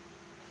safe.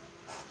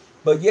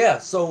 But yeah,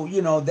 so,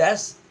 you know,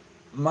 that's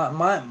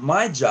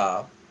my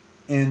job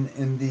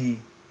in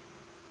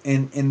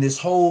this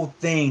whole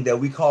thing that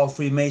we call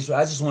Freemasonry.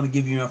 I just want to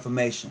give you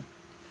information.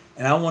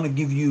 And I want to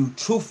give you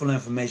truthful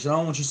information. I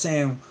don't want you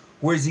saying,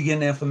 where's he getting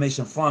the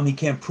information from? He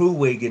can't prove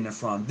where he's getting it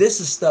from. This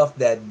is stuff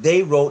that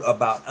they wrote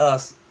about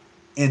us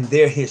in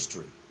their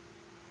history.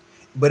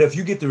 But if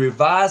you get the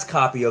revised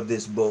copy of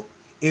this book,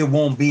 it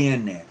won't be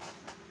in there.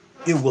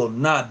 It will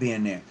not be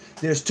in there.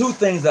 There's two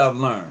things I've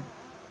learned.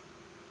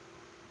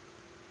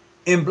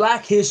 In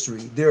Black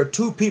history, there are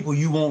two people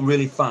you won't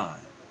really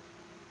find.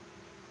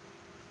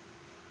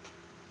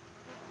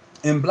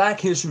 In Black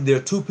history, there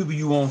are two people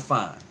you won't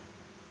find.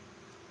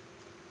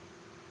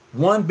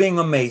 One being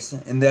a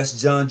Mason, and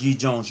that's John G.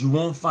 Jones. You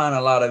won't find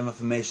a lot of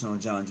information on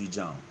John G.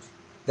 Jones.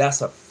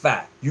 That's a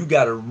fact. You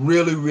got to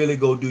really, really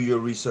go do your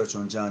research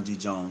on John G.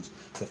 Jones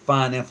to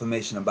find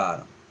information about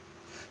him.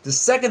 The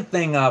second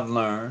thing I've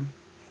learned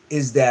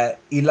is that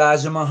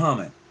Elijah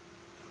Muhammad,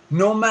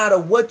 no matter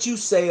what you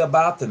say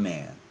about the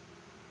man,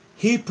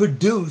 he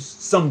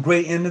produced some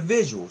great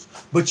individuals,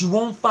 but you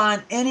won't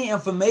find any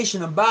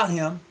information about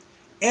him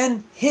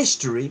in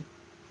history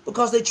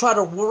because they try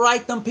to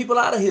write them people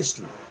out of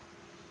history.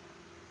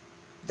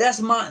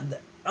 That's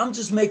I'm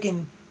just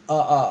making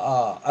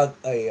a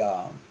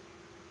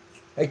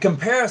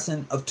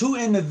comparison of two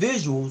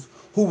individuals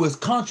who was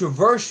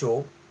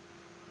controversial.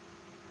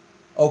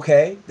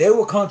 Okay, they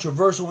were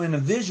controversial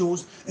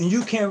individuals, and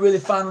you can't really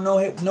find them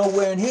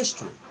nowhere in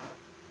history.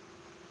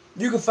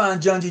 You can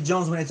find John G.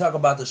 Jones when they talk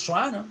about the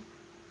Shriner,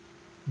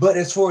 but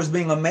as far as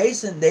being a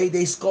Mason,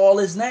 they skull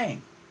his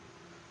name.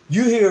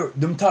 You hear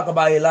them talk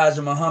about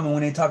Elijah Muhammad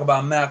when they talk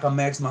about Malcolm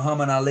X,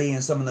 Muhammad Ali,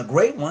 and some of the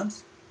great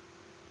ones.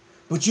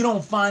 But you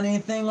don't find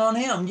anything on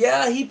him.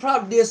 Yeah, he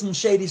probably did some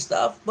shady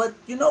stuff, but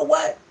you know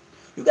what?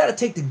 You got to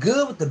take the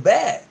good with the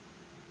bad.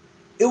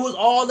 It was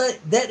all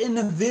that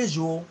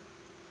individual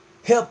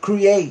helped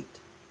create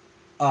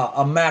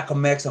a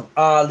Malcolm X,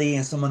 Ali,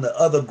 and some of the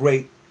other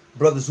great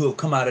brothers who have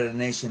come out of the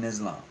Nation of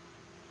Islam.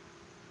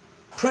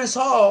 Prince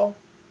Hall,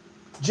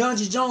 John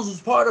G. Jones was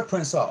part of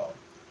Prince Hall.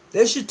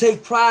 They should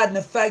take pride in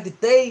the fact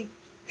that they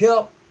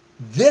helped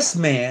this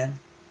man,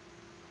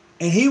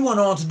 and he went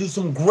on to do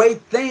some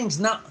great things,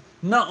 not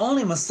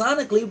only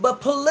Masonically, but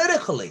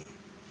politically.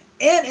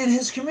 And in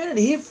his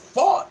community, he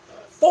fought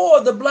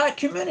for the Black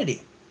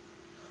community.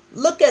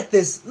 Look at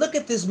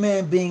this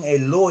man being a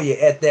lawyer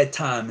at that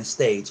time and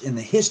stage in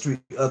the history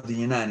of the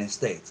United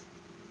States.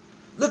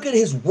 Look at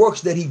his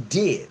works that he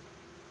did.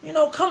 You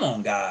know, come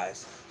on,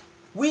 guys.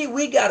 We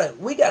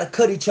gotta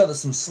cut each other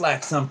some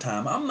slack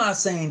sometime. I'm not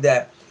saying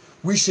that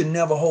we should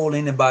never hold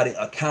anybody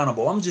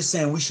accountable. I'm just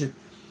saying we should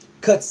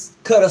cut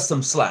us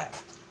some slack.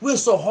 We're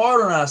so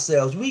hard on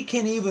ourselves. We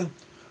can't even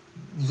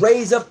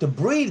raise up to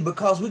breathe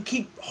because we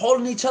keep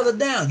holding each other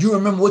down. You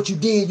remember what you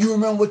did? You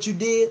remember what you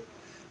did?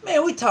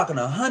 Man, we talking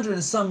 100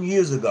 and some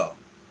years ago.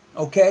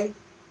 Okay?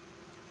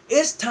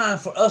 It's time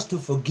for us to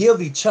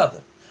forgive each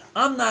other.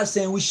 I'm not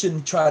saying we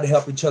shouldn't try to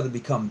help each other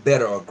become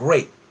better or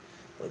great.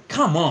 But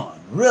come on,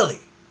 really?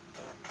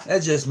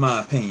 That's just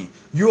my opinion.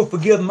 You'll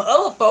forgive them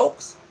other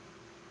folks.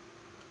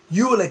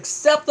 You will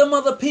accept them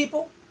other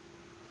people,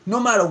 no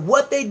matter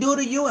what they do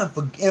to you, and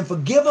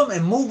forgive them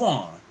and move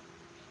on.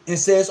 And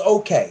say it's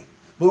okay.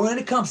 But when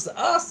it comes to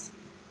us,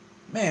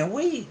 man,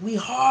 we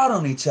hard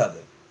on each other.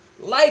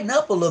 Lighten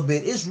up a little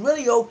bit. It's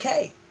really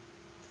okay.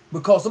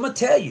 Because I'm going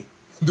to tell you,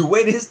 the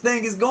way this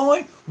thing is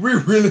going, we're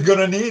really going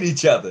to need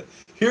each other.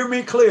 Hear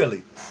me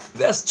clearly.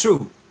 That's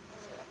true.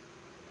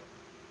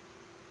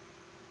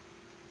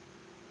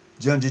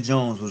 John G.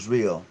 Jones was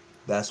real.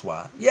 That's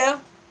why. Yeah.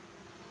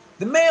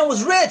 The man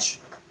was rich.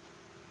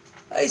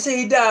 They say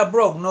he died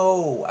broke.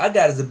 No, I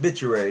got his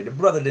obituary. The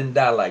brother didn't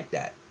die like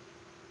that.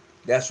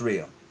 That's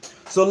real.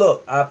 So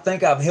look, I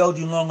think I've held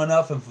you long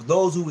enough, and for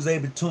those who was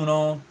able to tune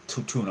on,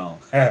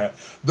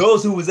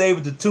 those who was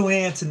able to tune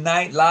in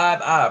tonight live,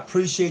 I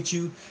appreciate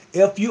you.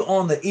 If you're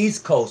on the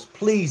East Coast,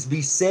 please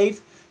be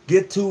safe.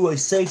 Get to a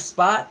safe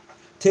spot.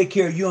 Take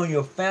care of you and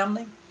your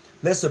family.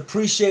 Let's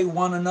appreciate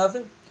one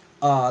another.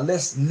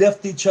 Let's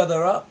lift each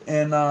other up,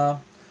 and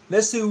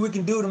let's see what we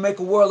can do to make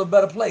the world a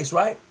better place,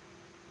 right?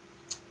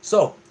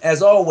 So,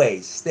 as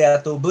always, stay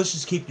out those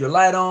bushes, keep your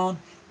light on.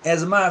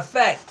 As a matter of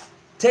fact,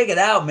 take it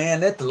out, man.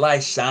 Let the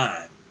light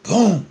shine.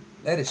 Boom.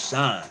 Let it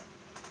shine.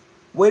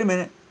 Wait a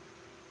minute.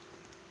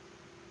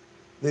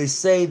 They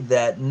say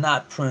that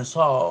not Prince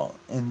Hall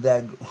and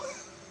that...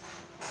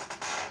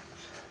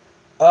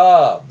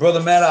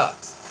 Brother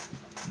Maddox,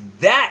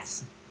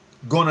 that's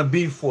going to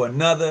be for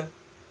another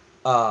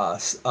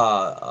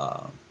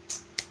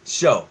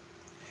show.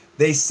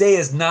 They say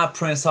it's not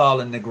Prince Hall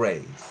in the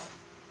grave.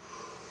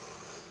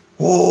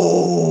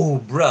 Oh,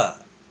 bruh.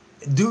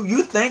 Do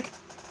you think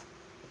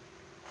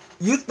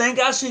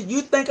I should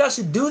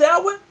do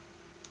that one?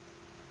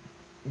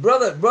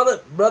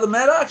 Brother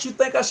Maddox, you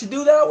think I should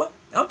do that one?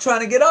 I'm trying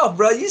to get off,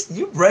 bro.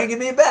 You bringing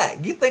me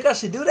back. You think I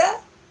should do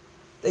that?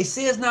 They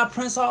see it's not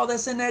Prince Hall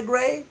that's in that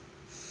grave?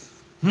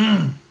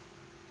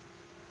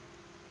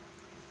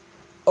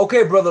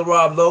 Okay, Brother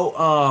Rob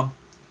Lowe.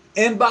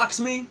 Inbox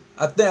me.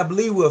 I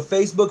believe we're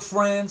Facebook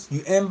friends. You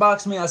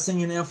inbox me, I'll send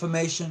you the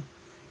information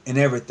and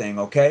everything,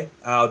 okay?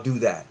 I'll do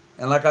that.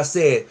 And like I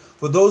said,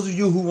 for those of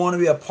you who want to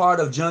be a part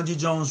of John G.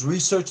 Jones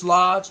Research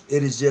Lodge,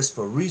 it is just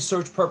for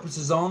research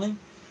purposes only.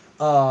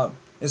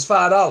 It's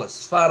 $5.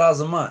 It's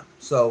 $5 a month.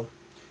 So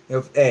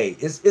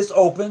it's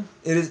open.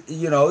 It is,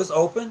 it's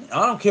open.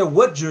 I don't care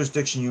what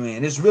jurisdiction you're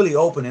in. It's really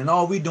open, and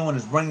all we're doing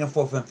is bringing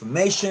forth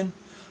information,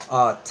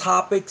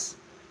 topics,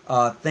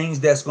 things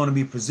that's going to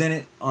be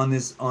presented on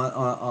this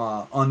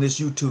on this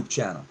YouTube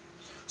channel.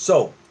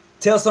 So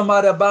tell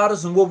somebody about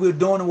us and what we're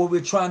doing and what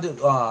we're trying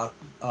to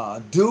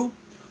do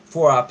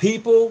for our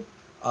people.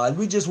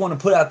 We just want to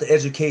put out the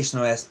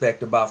educational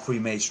aspect about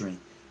Freemasonry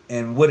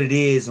and what it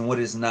is and what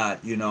it's not.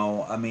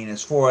 I mean,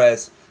 as far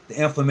as the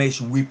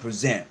information we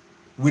present,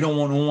 we don't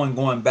want no one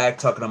going back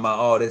talking about,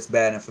 oh, that's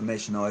bad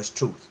information. No, it's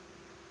truth.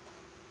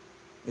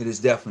 It is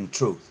definitely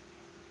truth.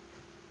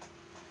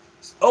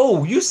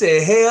 Oh, you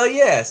said hell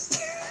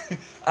yes.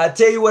 I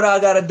tell you what I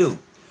gotta do,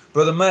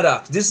 Brother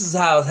Maddox. This is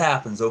how it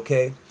happens,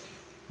 okay?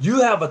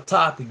 You have a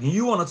topic and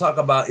you want to talk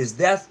about is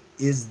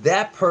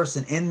that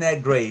person in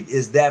that grave,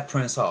 is that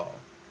Prince Hall?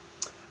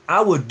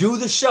 I will do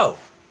the show,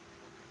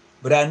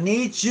 but I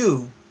need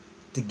you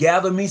to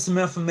gather me some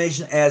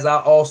information as I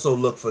also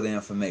look for the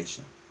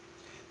information.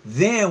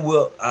 Then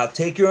I'll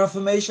take your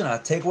information, I'll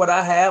take what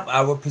I have,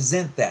 I will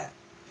present that.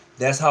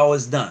 That's how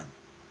it's done.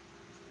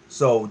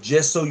 So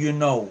just so you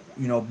know,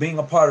 being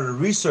a part of the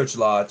Research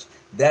Lodge,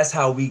 that's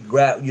how we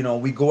grab,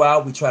 we go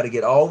out, we try to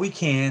get all we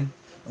can,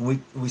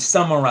 and we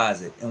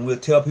summarize it, and we'll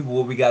tell people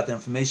where we got the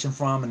information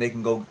from, and they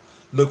can go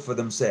look for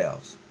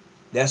themselves.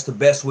 That's the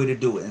best way to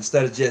do it.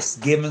 Instead of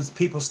just giving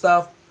people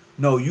stuff,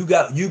 no, you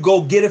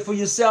go get it for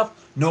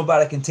yourself.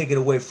 Nobody can take it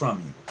away from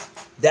you.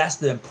 That's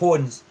the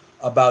importance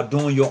about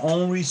doing your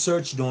own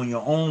research, doing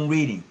your own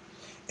reading.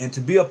 And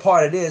to be a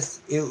part of this,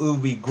 it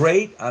would be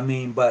great. I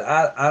mean, but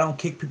I don't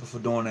kick people for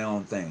doing their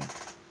own thing.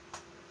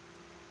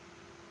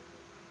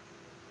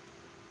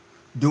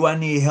 Do I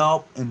need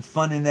help in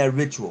funding that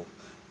ritual?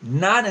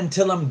 Not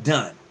until I'm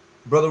done.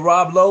 Brother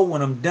Rob Lowe,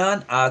 when I'm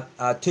done,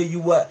 I'll tell you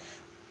what,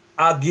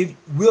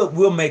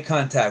 we'll make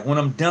contact. When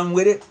I'm done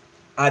with it,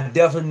 I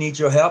definitely need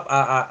your help.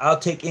 I'll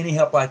take any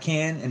help I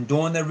can in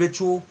doing the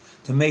ritual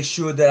to make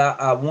sure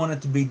that I want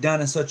it to be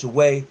done in such a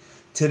way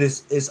till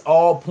it's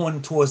all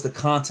pointing towards the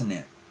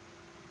continent.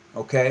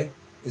 Okay,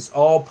 it's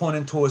all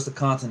pointing towards the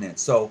continent.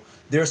 So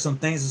there's some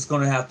things that's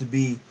going to have to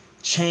be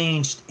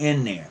changed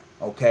in there.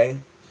 Okay,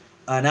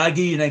 and I'll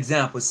give you an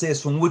example. It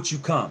says, "From which you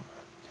come."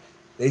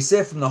 They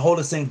said from the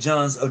Holy St.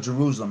 John's of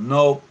Jerusalem.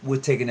 Nope,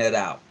 we're taking that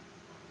out.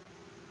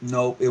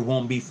 Nope, it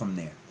won't be from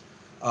there.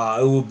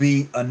 It will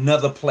be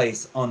another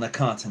place on the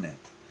continent,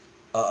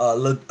 a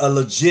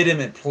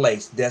legitimate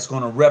place that's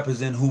going to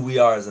represent who we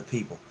are as a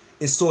people.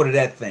 It's sort of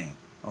that thing.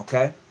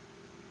 Okay.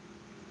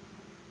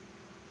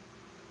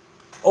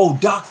 Oh,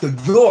 Dr.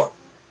 York.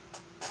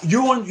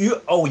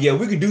 Oh yeah,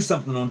 we can do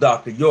something on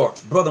Dr.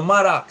 York. Brother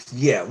Maddox,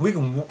 yeah, we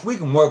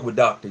can work with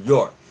Dr.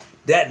 York.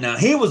 Now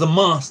he was a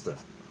monster.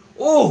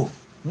 Oh,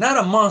 not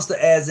a monster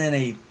as in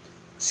a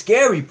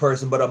scary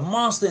person, but a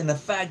monster in the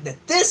fact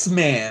that this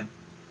man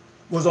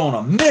was on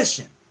a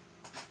mission.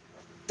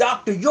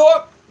 Dr.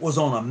 York was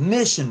on a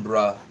mission,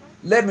 bruh.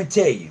 Let me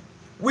tell you,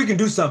 we can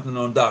do something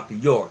on Dr.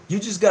 York. You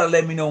just gotta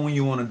let me know when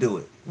you want to do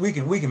it. We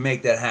can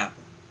make that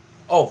happen.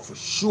 Oh, for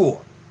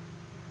sure.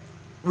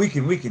 We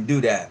can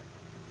do that.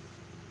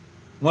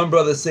 One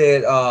brother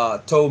said,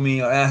 told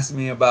me or asked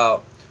me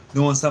about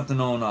doing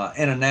something on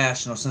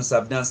international. Since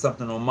I've done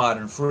something on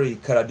Modern Free,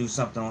 could I do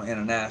something on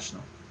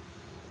international?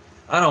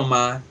 I don't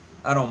mind.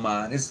 I don't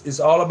mind. It's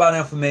all about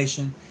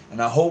information,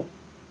 and I hope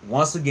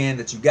once again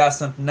that you got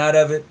something out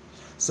of it.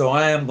 So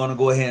I am going to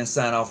go ahead and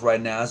sign off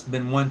right now. It's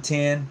been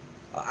 1:10, an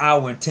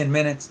hour and 10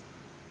 minutes.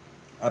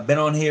 I've been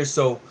on here,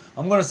 so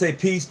I'm going to say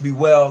peace, be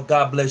well,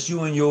 God bless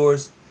you and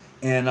yours,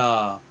 and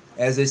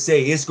as they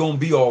say, it's going to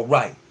be all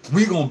right.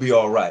 We're going to be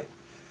all right.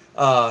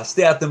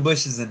 Stay out them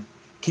bushes and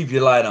keep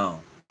your light on.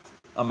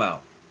 I'm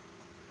out.